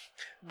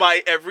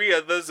by every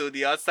other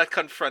Zodiacs that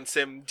confronts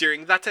him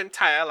during that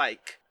entire,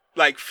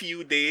 like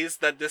few days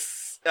that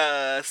this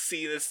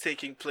scene is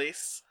taking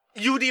place.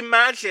 You'd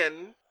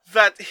imagine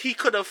that he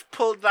could have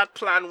pulled that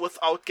plan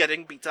without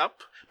getting beat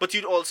up, but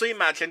you'd also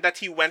imagine that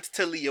he went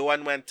to Leo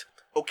and went,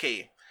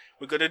 okay,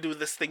 we're gonna do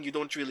this thing, you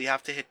don't really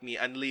have to hit me.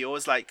 And Leo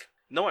was like,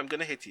 no, I'm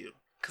gonna hit you,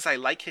 because I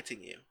like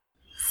hitting you.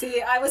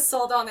 See, I was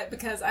sold on it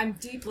because I'm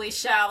deeply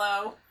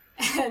shallow,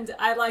 and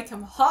I like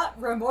him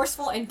hot,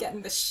 remorseful, and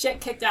getting the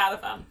shit kicked out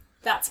of him.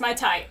 That's my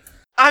type.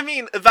 I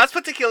mean, that's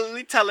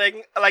particularly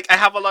telling. Like, I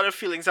have a lot of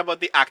feelings about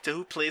the actor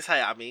who plays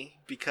Hayami,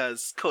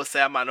 because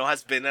Kosei Amano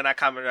has been in a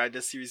Kamen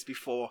Rider series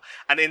before,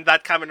 and in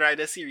that Kamen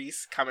Rider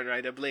series, Kamen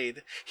Rider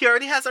Blade, he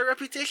already has a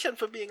reputation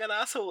for being an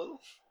asshole.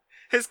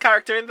 His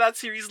character in that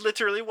series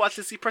literally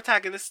watches the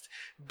protagonist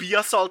be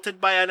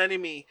assaulted by an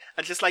enemy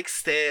and just, like,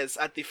 stares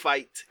at the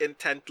fight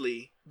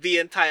intently the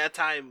entire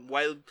time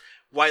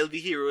while the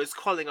hero is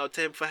calling out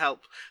to him for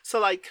help. So,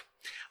 like,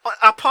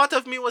 a part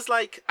of me was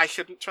like, I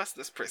shouldn't trust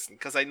this person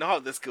because I know how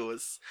this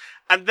goes.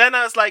 And then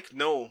I was like,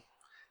 no,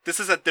 this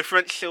is a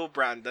different show,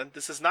 Brandon.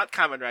 This is not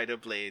Kamen Rider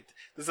Blade.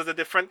 This is a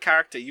different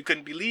character. You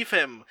can believe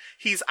him.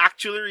 He's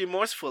actually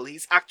remorseful.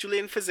 He's actually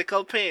in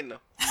physical pain.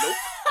 Nope.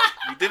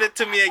 You did it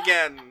to me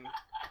again.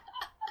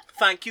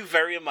 Thank you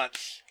very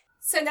much.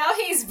 So now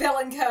he's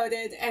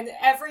villain-coded, and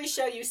every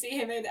show you see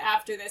him in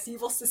after this, you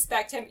will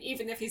suspect him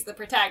even if he's the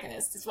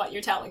protagonist, is what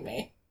you're telling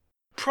me.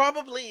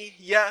 Probably,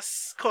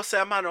 yes.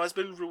 Kosei Amano has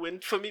been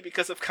ruined for me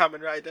because of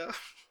Kamen Rider.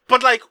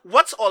 But, like,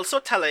 what's also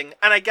telling,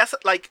 and I guess,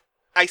 like,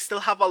 I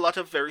still have a lot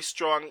of very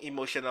strong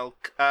emotional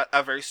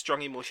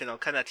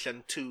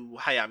connection to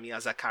Hayami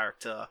as a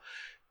character,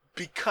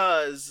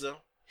 because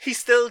he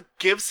still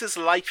gives his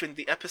life in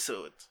the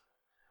episode.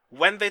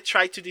 When they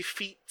try to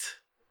defeat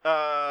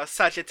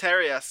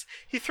Sagittarius,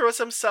 he throws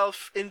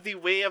himself in the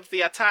way of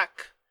the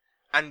attack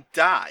and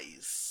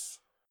dies.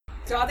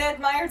 Gotta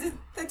admire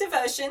the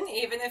devotion,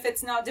 even if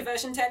it's not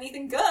devotion to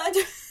anything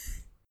good.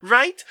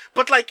 Right?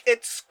 But, like,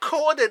 it's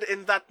coded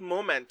in that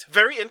moment.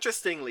 Very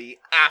interestingly,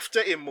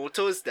 after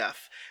Emoto's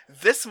death,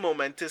 this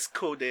moment is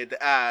coded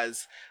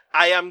as,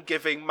 I am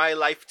giving my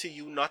life to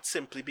you not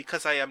simply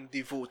because I am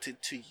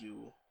devoted to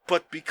you,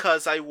 but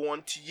because I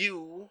want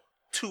you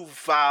to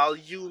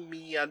value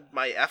me and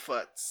my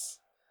efforts.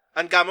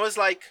 And Gamo's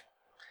like,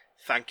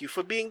 thank you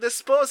for being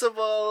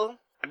disposable.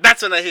 And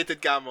that's when I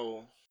hated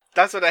Gamo.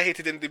 That's what I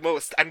hated him the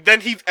most. And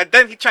then he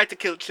tried to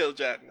kill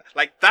children.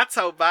 Like, that's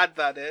how bad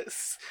that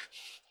is.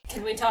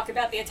 Can we talk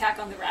about the attack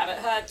on the rabbit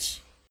hutch?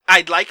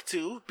 I'd like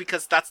to,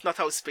 because that's not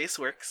how space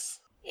works.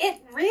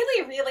 It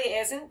really, really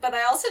isn't, but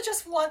I also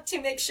just want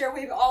to make sure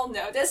we've all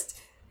noticed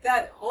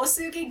that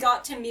Osugi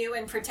got to Mew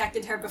and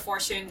protected her before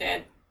Shun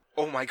did.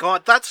 Oh my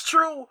god, that's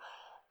true!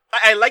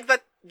 I like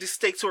that the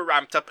stakes were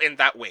ramped up in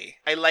that way.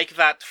 I like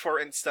that, for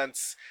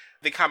instance,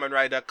 the Kamen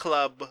Rider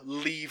Club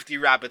leave the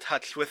rabbit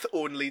hutch with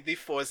only the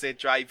Fourze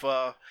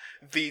driver,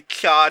 the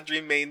charred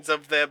remains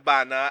of their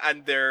banner,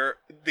 and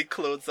the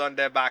clothes on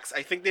their backs.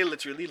 I think they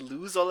literally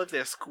lose all of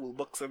their school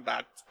books in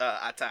that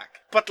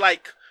attack. But,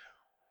 like,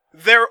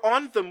 they're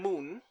on the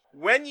moon.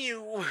 When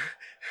you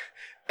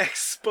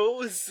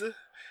expose,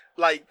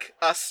 like,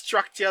 a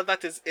structure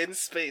that is in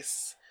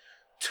space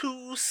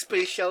to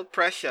spatial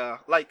pressure,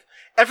 like,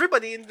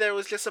 everybody in there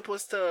was just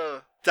supposed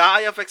to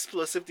die of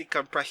explosive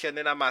decompression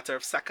in a matter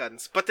of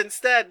seconds. But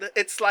instead,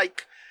 it's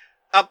like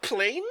a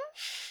plane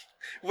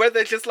where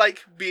they're just,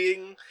 like,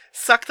 being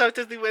sucked out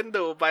of the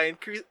window by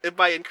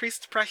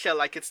increased pressure,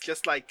 like it's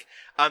just, like,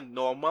 a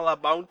normal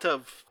amount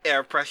of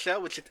air pressure,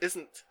 which it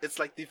isn't. It's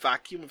like the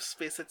vacuum of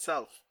space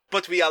itself.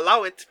 But we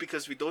allow it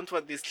because we don't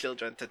want these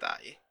children to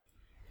die.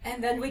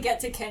 And then we get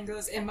to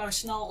Kengo's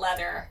emotional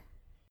letter,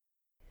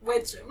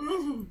 which,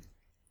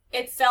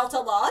 it felt a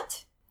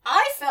lot.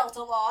 I felt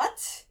a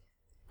lot.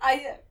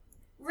 I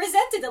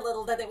resented a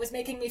little that it was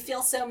making me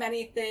feel so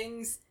many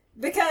things,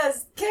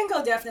 because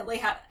Kengo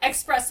definitely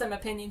expressed some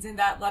opinions in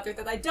that letter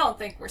that I don't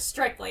think were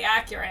strictly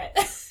accurate.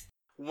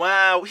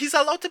 Wow, he's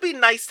allowed to be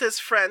nice to his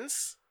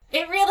friends.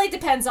 It really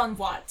depends on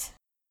what.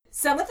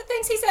 Some of the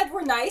things he said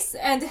were nice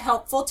and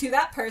helpful to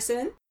that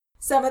person.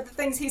 Some of the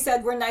things he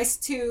said were nice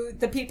to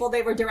the people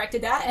they were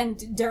directed at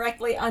and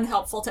directly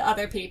unhelpful to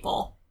other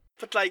people.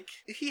 But, like,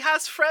 he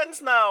has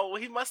friends now.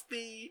 He must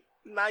be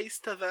nice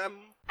to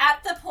them.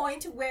 At the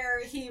point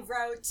where he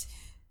wrote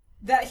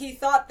that he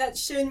thought that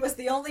Shun was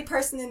the only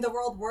person in the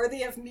world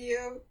worthy of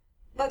Mew.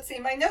 Let's see,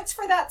 my notes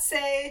for that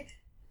say,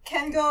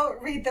 Kengo,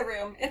 read the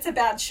room. It's a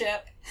bad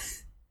ship.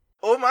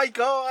 Oh my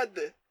god!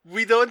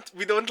 We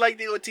don't like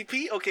the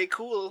OTP? Okay,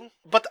 cool.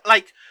 But,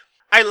 like,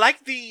 I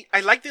like the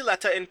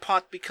letter in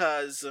part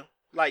because,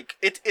 like,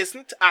 it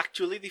isn't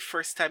actually the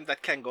first time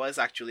that Kengo has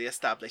actually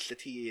established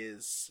that he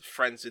is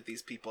friends with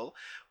these people,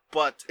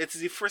 but it's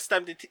the first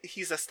time that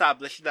he's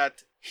established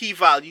that he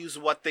values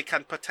what they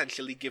can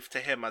potentially give to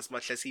him as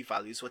much as he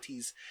values what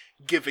he's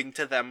giving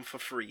to them for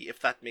free, if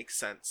that makes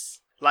sense.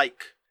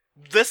 Like,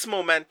 this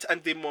moment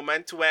and the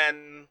moment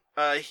when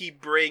he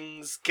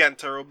brings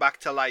Gentaro back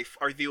to life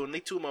are the only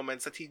two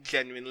moments that he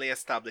genuinely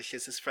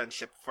establishes his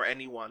friendship for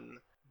anyone.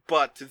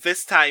 But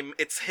this time,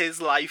 it's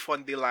his life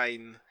on the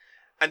line.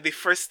 And the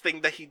first thing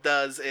that he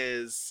does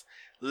is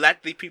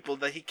let the people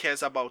that he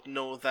cares about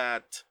know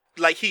that,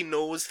 like, he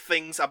knows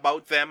things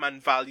about them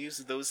and values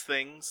those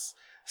things,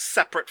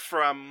 separate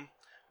from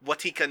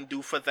what he can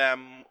do for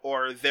them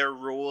or their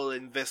role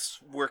in this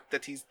work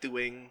that he's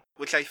doing,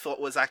 which I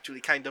thought was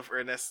actually kind of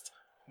earnest,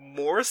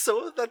 more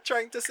so than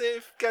trying to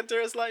save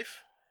Gentaro's life.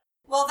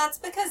 Well, that's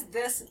because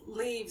this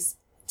leaves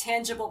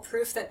tangible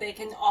proof that they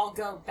can all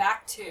go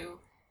back to.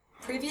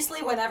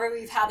 Previously, whenever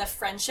we've had a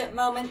friendship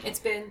moment, it's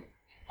been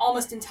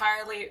almost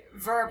entirely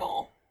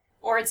verbal.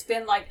 Or it's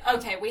been like,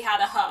 okay, we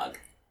had a hug.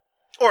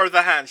 Or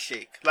the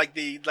handshake, like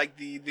the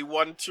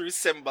one true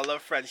symbol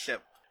of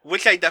friendship.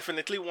 Which I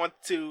definitely want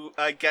to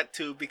get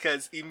to,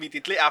 because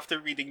immediately after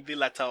reading the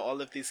letter, all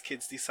of these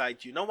kids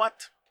decide, you know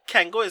what?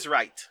 Kengo is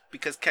right.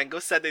 Because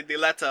Kengo said in the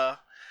letter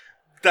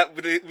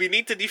that we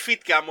need to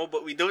defeat Gamo,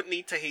 but we don't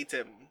need to hate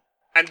him.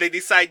 And they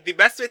decide the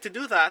best way to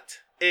do that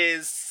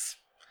is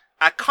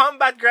a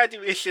combat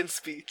graduation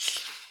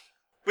speech.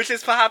 Which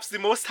is perhaps the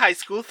most high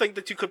school thing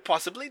that you could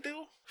possibly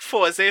do.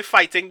 Fourze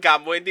fighting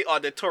Gamo in the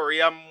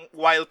auditorium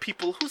while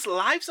people whose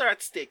lives are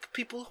at stake,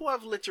 people who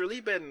have literally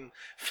been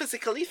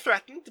physically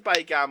threatened by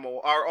Gamo,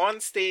 are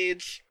on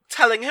stage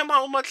telling him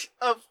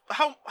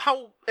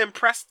how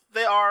impressed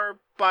they are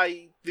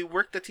by the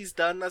work that he's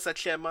done as a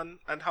chairman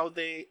and how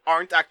they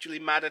aren't actually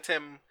mad at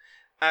him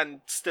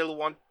and still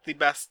want the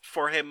best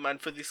for him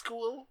and for the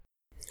school.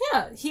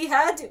 Yeah, he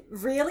had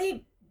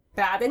really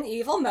bad and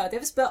evil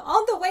motives, but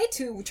on the way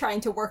to trying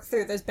to work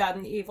through those bad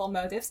and evil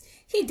motives,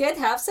 he did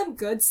have some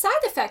good side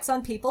effects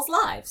on people's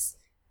lives.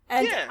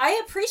 And yeah. I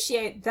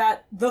appreciate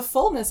that the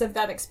fullness of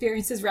that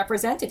experience is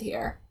represented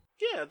here.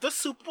 Yeah, the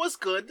soup was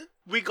good.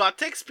 We got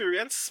to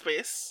experience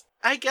space.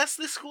 I guess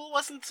the school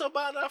wasn't so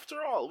bad after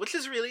all, which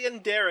is really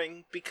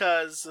endearing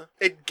because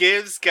it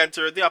gives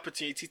Gentaro the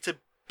opportunity to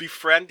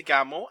befriend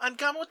Gamo, and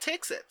Gamo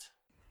takes it.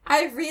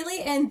 I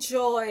really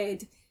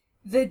enjoyed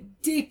the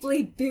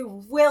deeply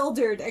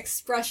bewildered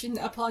expression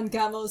upon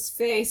Gamo's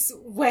face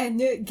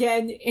when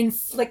Gen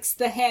inflicts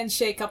the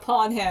handshake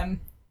upon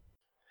him.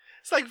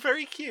 It's, like,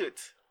 very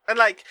cute. And,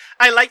 like,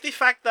 I like the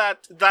fact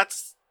that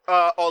that's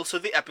also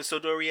the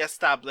episode where we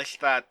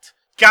established that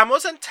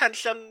Gamo's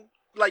intention,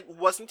 like,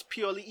 wasn't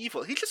purely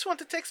evil. He just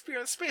wanted to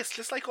experience space,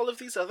 just like all of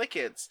these other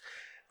kids.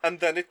 And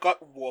then it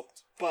got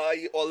warped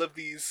by all of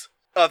these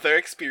other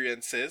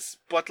experiences.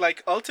 But,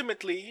 like,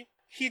 ultimately,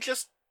 he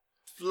just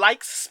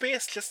likes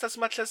space just as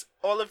much as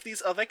all of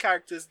these other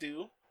characters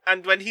do.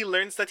 And when he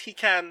learns that he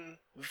can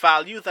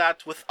value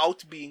that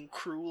without being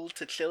cruel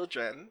to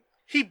children,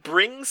 he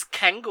brings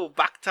Kengo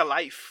back to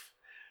life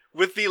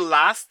with the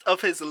last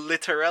of his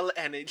literal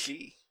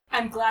energy.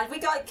 I'm glad we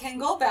got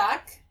Kengo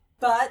back,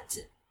 but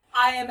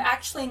I am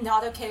actually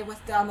not okay with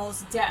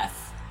Gamo's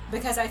death,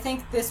 because I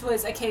think this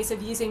was a case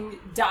of using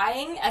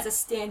dying as a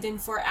stand-in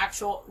for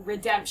actual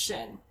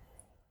redemption.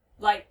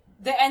 Like,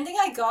 the ending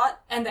I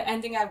got and the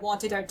ending I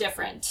wanted are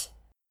different.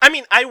 I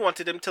mean, I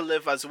wanted him to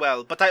live as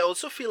well, but I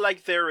also feel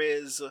like there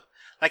is,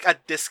 like, a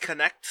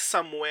disconnect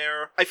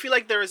somewhere. I feel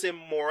like there is a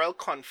moral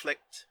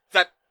conflict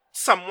that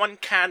someone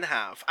can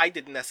have, I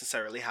didn't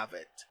necessarily have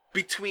it,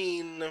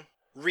 between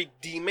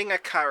redeeming a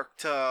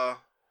character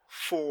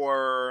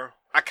for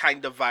a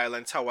kind of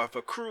violence,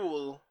 however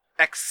cruel,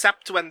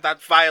 except when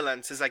that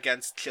violence is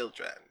against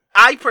children.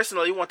 I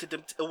personally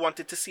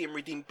wanted to see him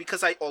redeemed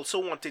because I also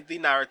wanted the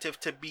narrative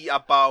to be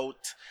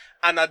about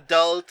an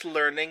adult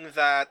learning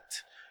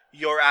that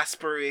your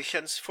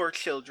aspirations for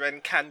children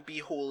can be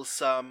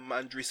wholesome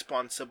and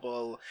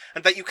responsible,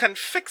 and that you can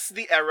fix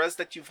the errors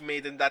that you've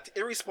made in that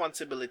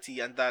irresponsibility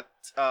and that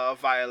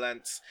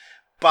violence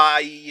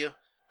by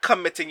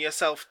committing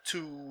yourself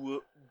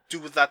to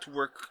do that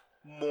work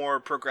more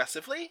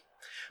progressively.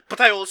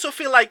 But I also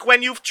feel like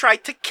when you've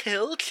tried to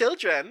kill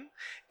children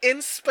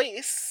in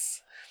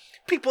space,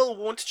 people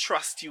won't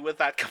trust you with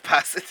that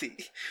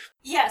capacity.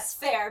 Yes,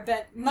 fair,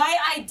 but my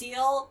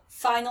ideal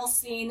final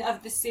scene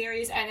of the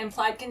series and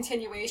implied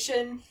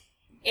continuation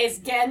is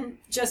Gen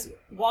just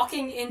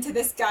walking into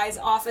this guy's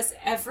office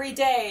every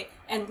day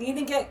and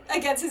leaning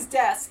against his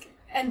desk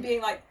and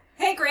being like,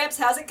 "Hey Gramps,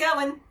 how's it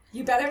going?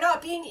 You better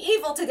not being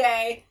evil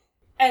today."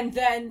 And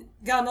then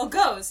Gamo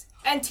goes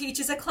and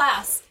teaches a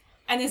class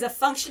and is a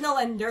functional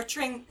and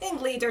nurturing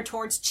leader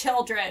towards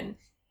children.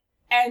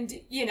 And,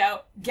 you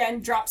know,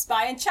 Gen drops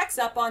by and checks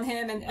up on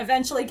him, and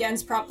eventually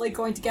Gen's probably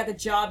going to get a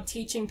job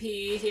teaching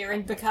PE here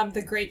and become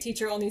the great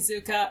teacher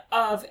Onizuka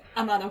of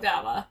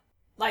Amanogama.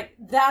 Like,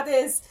 that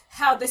is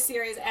how the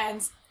series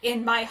ends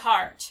in my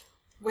heart,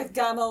 with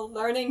Gamo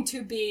learning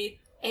to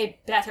be a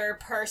better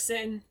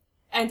person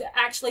and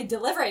actually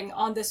delivering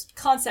on this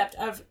concept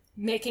of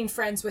making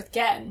friends with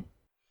Gen.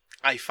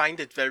 I find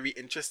it very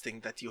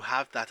interesting that you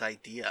have that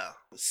idea.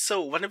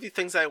 So, one of the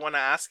things I want to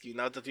ask you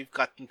now that we've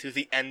gotten to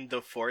the end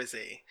of Fourze,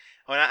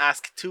 I want to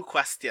ask two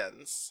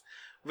questions,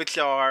 which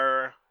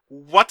are,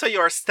 what are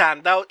your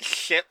standout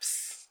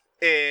ships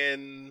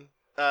in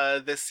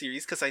this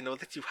series? Because I know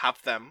that you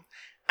have them.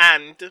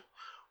 And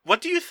what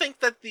do you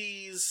think that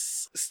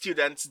these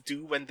students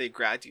do when they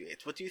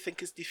graduate? What do you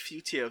think is the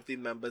future of the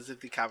members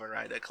of the Kamen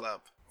Rider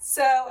Club?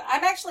 So,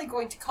 I'm actually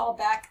going to call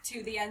back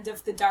to the end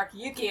of the Dark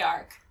Yuki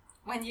arc,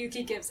 when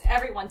Yuki gives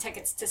everyone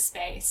tickets to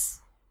space.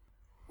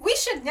 We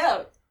should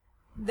note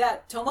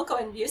that Tomoko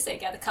and Ryusei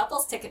get a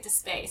couple's ticket to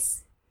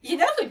space. You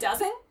know who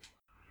doesn't?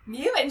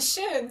 Miu and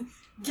Shun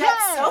get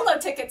solo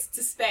tickets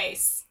to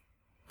space.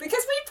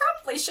 Because we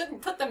probably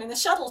shouldn't put them in the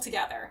shuttle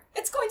together.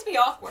 It's going to be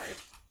awkward.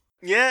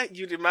 Yeah,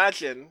 you'd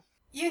imagine.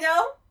 You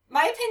know,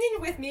 my opinion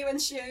with Miu and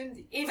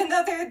Shun, even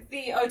though they're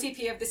the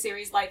OTP of the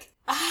series, like,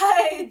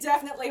 I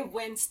definitely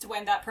winced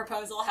when that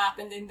proposal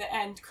happened in the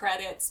end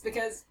credits,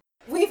 because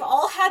we've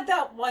all had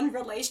that one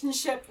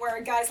relationship where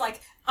a guy's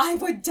like, "I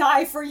would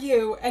die for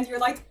you," and you're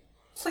like,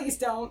 please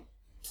don't,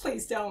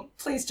 please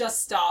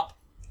just stop.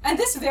 And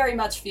this very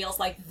much feels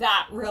like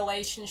that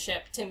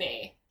relationship to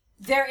me.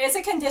 There is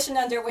a condition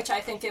under which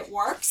I think it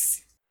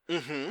works.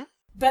 Mm-hmm.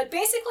 But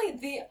basically,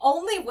 the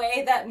only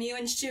way that Miu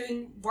and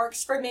Shun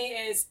works for me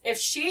is if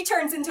she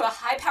turns into a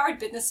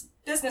high-powered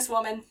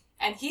businesswoman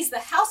and he's the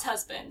house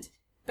husband.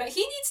 But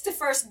he needs to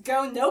first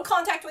go no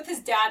contact with his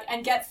dad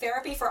and get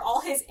therapy for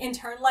all his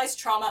internalized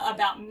trauma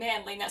about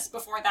manliness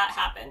before that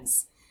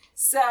happens.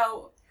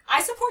 So,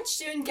 I support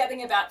Shun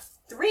getting about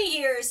 3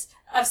 years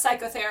of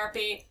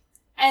psychotherapy,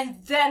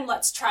 and then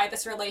let's try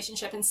this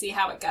relationship and see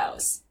how it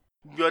goes.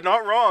 You're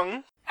not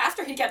wrong.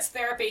 After he gets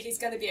therapy, he's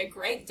going to be a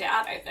great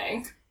dad, I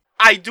think.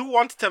 I do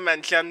want to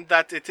mention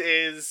that it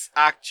is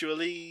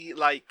actually,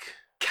 like,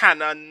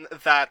 canon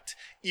that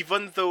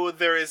even though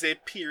there is a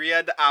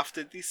period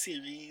after the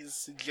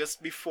series,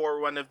 just before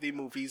one of the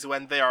movies,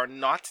 when they are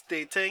not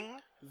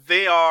dating,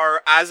 they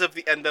are, as of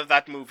the end of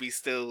that movie,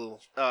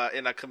 still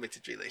in a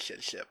committed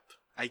relationship.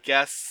 I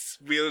guess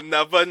we'll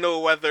never know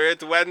whether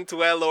it went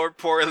well or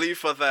poorly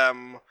for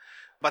them,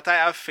 but I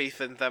have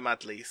faith in them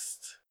at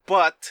least.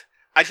 But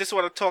I just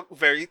want to talk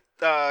very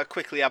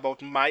quickly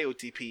about my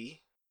OTP.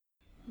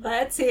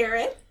 Let's hear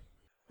it.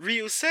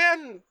 Ryusei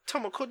and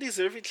Tomoko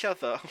deserve each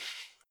other.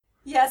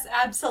 Yes,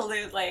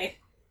 absolutely.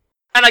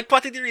 And like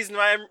part of the reason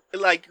why I'm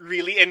like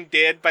really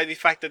endeared by the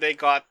fact that they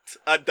got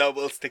a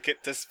doubles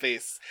ticket to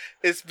space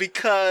is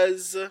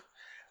because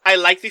I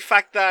like the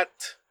fact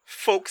that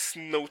folks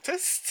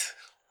noticed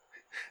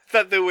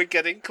that they were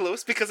getting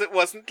close, because it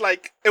wasn't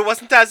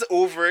as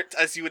overt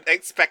as you would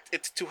expect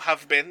it to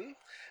have been,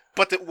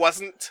 but it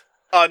wasn't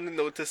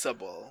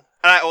unnoticeable.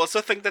 And I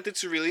also think that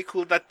it's really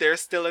cool that they're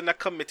still in a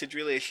committed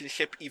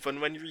relationship even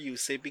when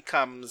Ryusei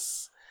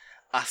becomes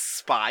a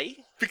spy,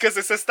 because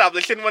it's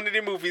established in one of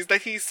the movies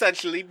that he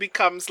essentially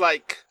becomes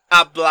like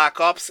a Black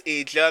Ops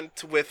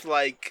agent with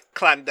like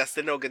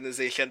clandestine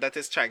organization that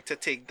is trying to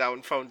take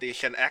down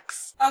Foundation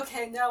X.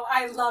 Okay, no,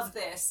 I love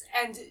this.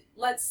 And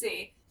let's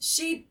see.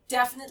 She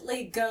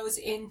definitely goes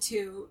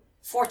into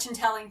fortune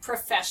telling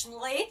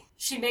professionally.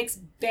 She makes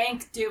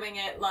bank doing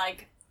it.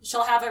 Like,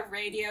 she'll have a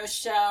radio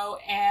show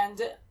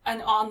and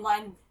an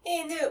online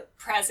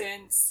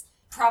presence,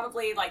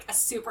 probably like a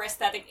super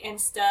aesthetic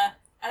Insta.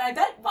 And I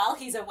bet while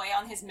he's away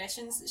on his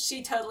missions,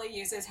 she totally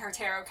uses her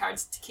tarot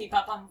cards to keep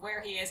up on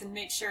where he is and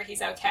make sure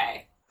he's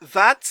okay.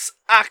 That's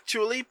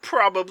actually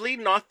probably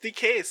not the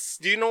case.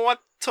 Do you know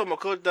what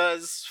Tomoko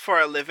does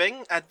for a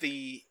living at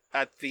the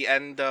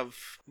end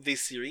of the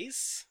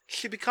series?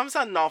 She becomes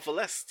a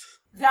novelist.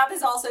 That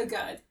is also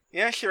good.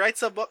 Yeah, she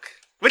writes a book,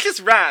 which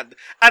is rad.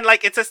 And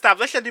like, it's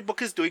established that the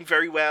book is doing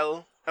very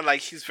well, and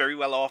like, she's very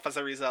well off as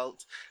a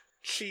result.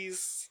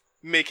 She's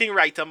making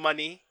writer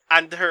money,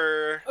 and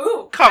her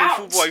kung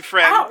fu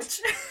boyfriend. Ouch.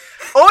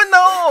 Oh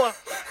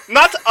no!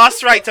 Not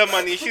us writer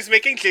money. She's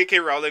making J.K.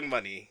 Rowling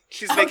money.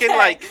 She's making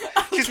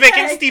she's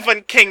making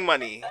Stephen King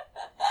money.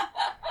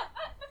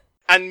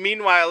 And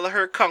meanwhile,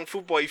 her kung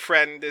fu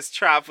boyfriend is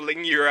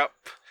traveling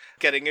Europe,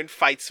 getting in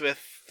fights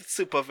with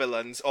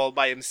supervillains all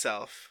by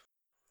himself.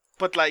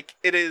 But like,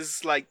 it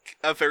is like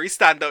a very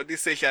standout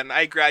decision.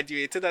 I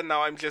graduated and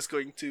now I'm just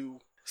going to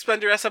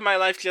spend the rest of my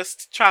life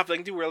just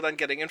traveling the world and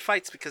getting in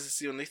fights because it's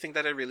the only thing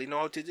that I really know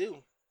how to do.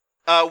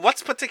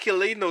 What's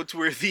particularly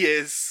noteworthy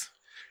is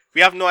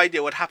we have no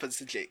idea what happens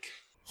to Jake.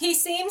 He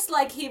seems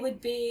like he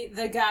would be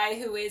the guy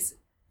who is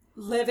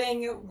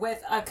living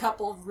with a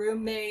couple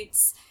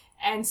roommates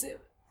and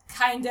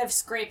kind of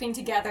scraping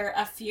together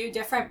a few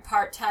different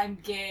part-time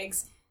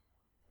gigs,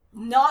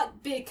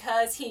 not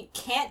because he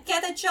can't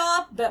get a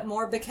job, but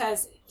more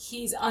because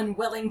he's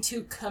unwilling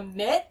to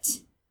commit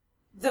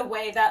the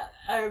way that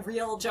a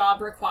real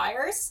job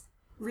requires.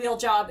 Real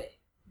job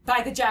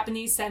by the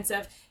Japanese sense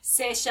of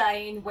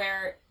seishain,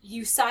 where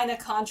you sign a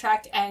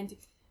contract and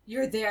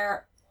you're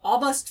there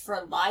almost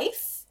for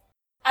life.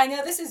 I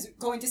know this is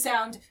going to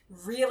sound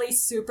really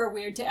super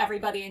weird to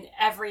everybody in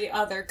every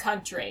other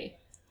country.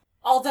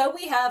 Although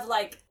we have,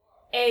 like,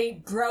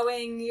 a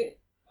growing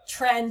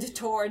trend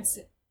towards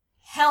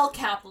hell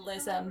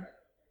capitalism,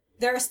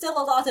 there are still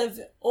a lot of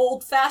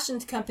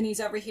old-fashioned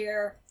companies over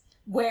here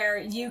where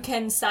you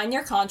can sign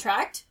your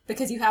contract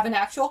because you have an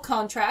actual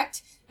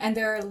contract and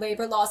there are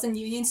labor laws and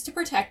unions to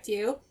protect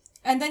you,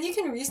 and then you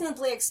can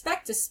reasonably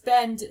expect to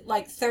spend,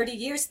 like, 30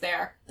 years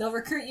there. They'll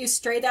recruit you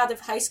straight out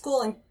of high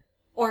school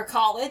or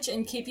college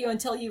and keep you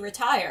until you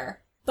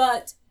retire.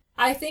 But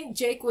I think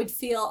Jake would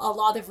feel a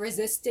lot of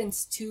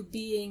resistance to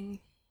being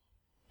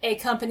a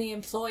company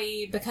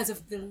employee because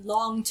of the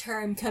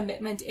long-term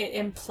commitment it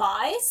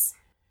implies.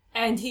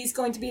 And he's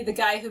going to be the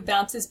guy who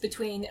bounces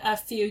between a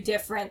few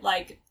different,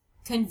 like,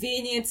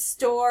 convenience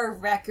store,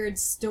 record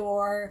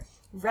store,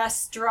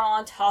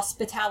 restaurant,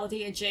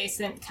 hospitality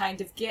adjacent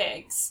kind of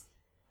gigs.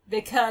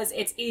 Because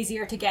it's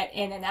easier to get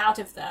in and out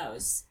of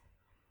those.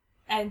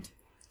 And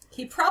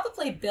he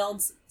probably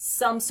builds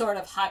some sort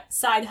of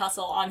side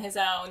hustle on his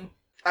own.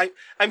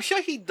 I'm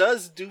sure he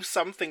does do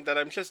something that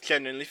I'm just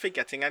genuinely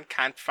forgetting and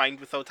can't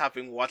find without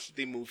having watched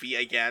the movie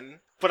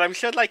again. But I'm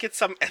sure like it's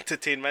some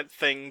entertainment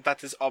thing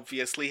that is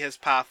obviously his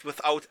path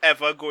without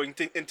ever going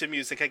into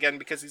music again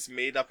because he's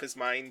made up his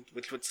mind,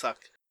 which would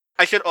suck.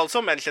 I should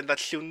also mention that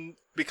Shun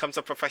becomes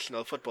a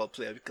professional football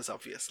player because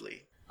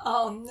obviously.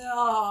 Oh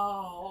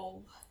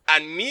no.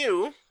 And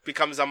Mew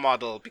becomes a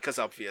model because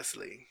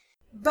obviously.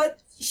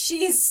 But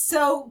she's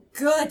so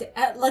good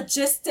at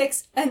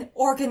logistics and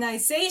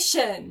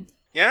organization.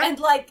 Yeah? And,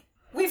 like,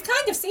 we've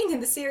kind of seen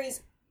in the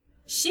series,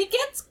 she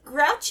gets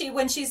grouchy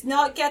when she's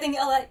not getting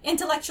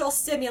intellectual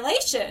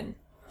stimulation.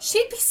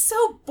 She'd be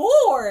so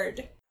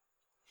bored.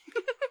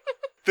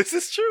 This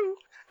is true.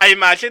 I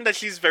imagine that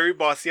she's very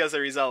bossy as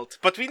a result.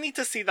 But we need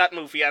to see that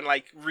movie and,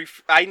 like,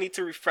 I need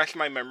to refresh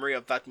my memory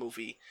of that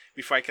movie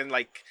before I can,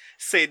 like,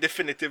 say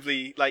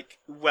definitively, like,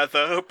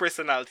 whether her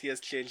personality has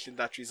changed in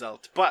that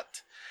result.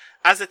 But,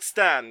 as it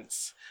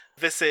stands,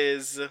 this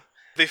is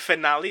the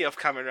finale of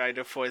Kamen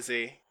Rider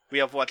Fourze. We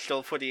have watched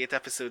all 48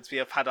 episodes. We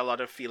have had a lot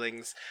of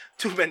feelings.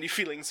 Too many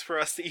feelings for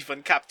us to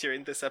even capture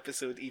in this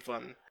episode,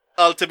 even.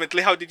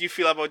 Ultimately, how did you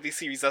feel about the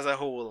series as a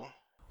whole?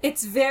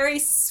 It's very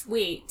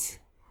sweet.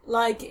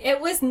 Like, it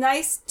was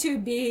nice to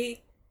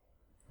be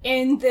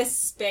in this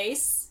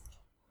space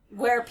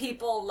where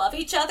people love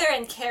each other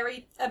and care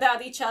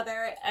about each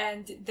other,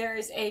 and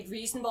there's a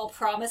reasonable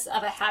promise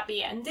of a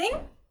happy ending.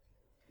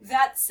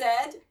 That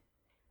said,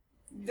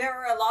 there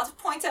were a lot of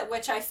points at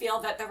which I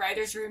feel that the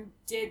writer's room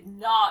did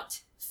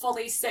not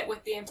fully sit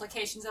with the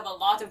implications of a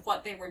lot of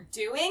what they were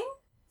doing.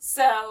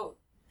 So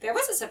there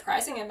was a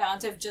surprising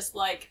amount of just,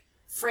 like,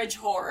 fridge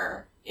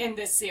horror in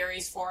this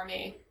series for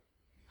me.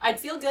 I'd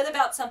feel good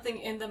about something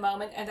in the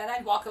moment, and then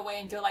I'd walk away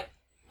and go like,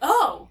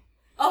 oh,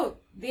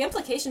 the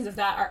implications of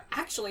that are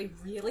actually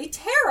really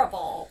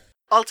terrible.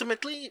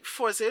 Ultimately,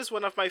 Fourze is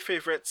one of my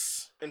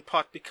favorites, in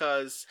part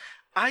because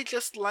I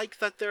just like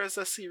that there's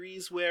a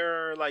series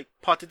where, like,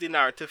 part of the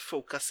narrative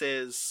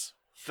focuses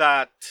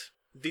that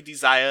the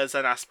desires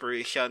and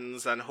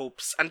aspirations and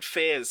hopes and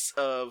fears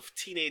of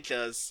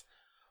teenagers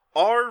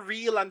are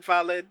real and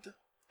valid.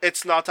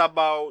 It's not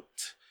about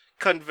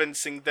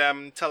convincing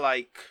them to,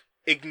 like,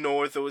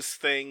 ignore those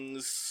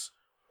things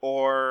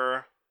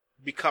or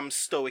become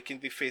stoic in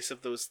the face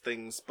of those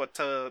things, but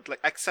to, like,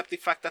 accept the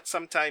fact that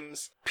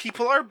sometimes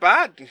people are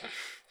bad.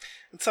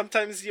 And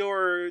sometimes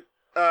your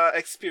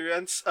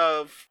experience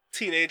of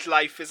teenage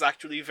life is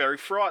actually very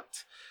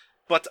fraught.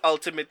 But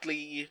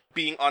ultimately,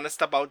 being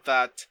honest about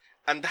that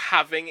and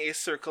having a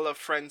circle of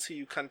friends who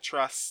you can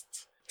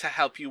trust to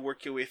help you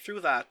work your way through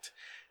that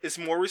is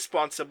more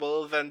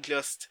responsible than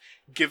just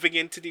giving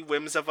in to the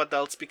whims of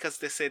adults because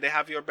they say they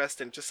have your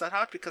best interests at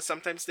heart, because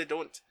sometimes they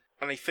don't.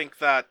 And I think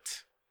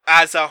that,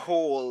 as a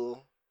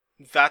whole,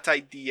 that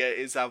idea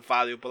is a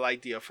valuable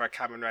idea for a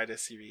Kamen Rider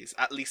series,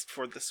 at least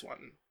for this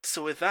one.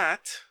 So with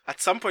that, at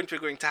some point we're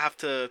going to have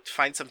to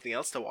find something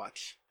else to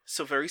watch.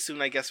 So very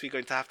soon I guess we're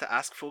going to have to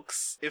ask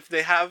folks if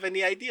they have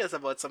any ideas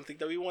about something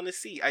that we want to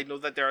see. I know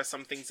that there are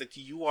some things that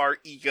you are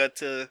eager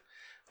to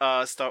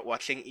start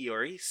watching,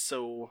 Iori,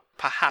 so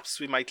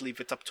perhaps we might leave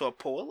it up to a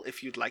poll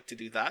if you'd like to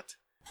do that.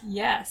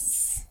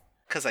 Yes.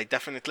 Because I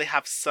definitely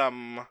have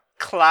some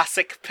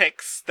classic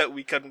picks that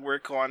we can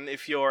work on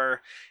if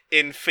you're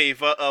in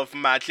favor of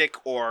magic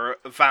or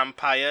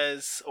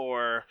vampires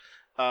or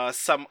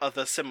some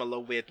other similar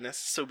weirdness.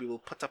 So we will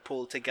put a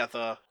poll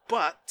together.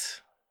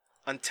 But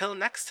until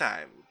next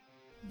time,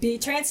 be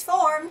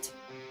transformed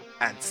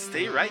and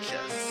stay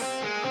righteous.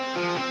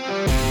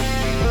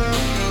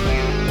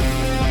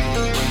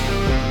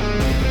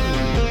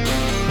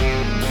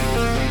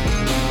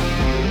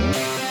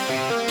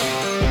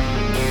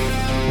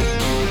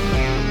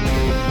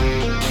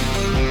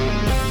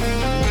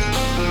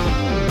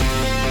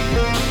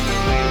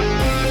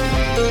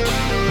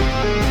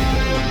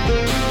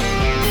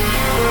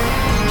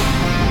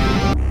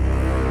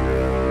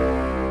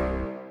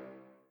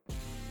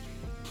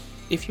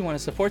 If you want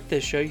to support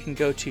this show, you can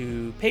go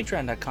to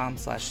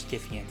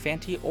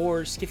patreon.com/skiffyandfanty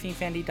or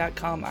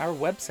skiffyandfanty.com, our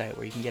website,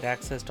 where you can get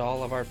access to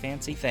all of our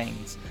fancy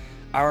things.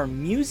 Our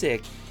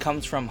music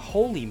comes from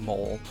Holy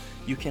Mole.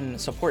 You can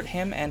support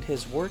him and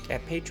his work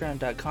at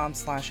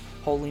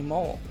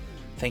patreon.com/holymole.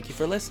 Thank you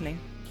for listening.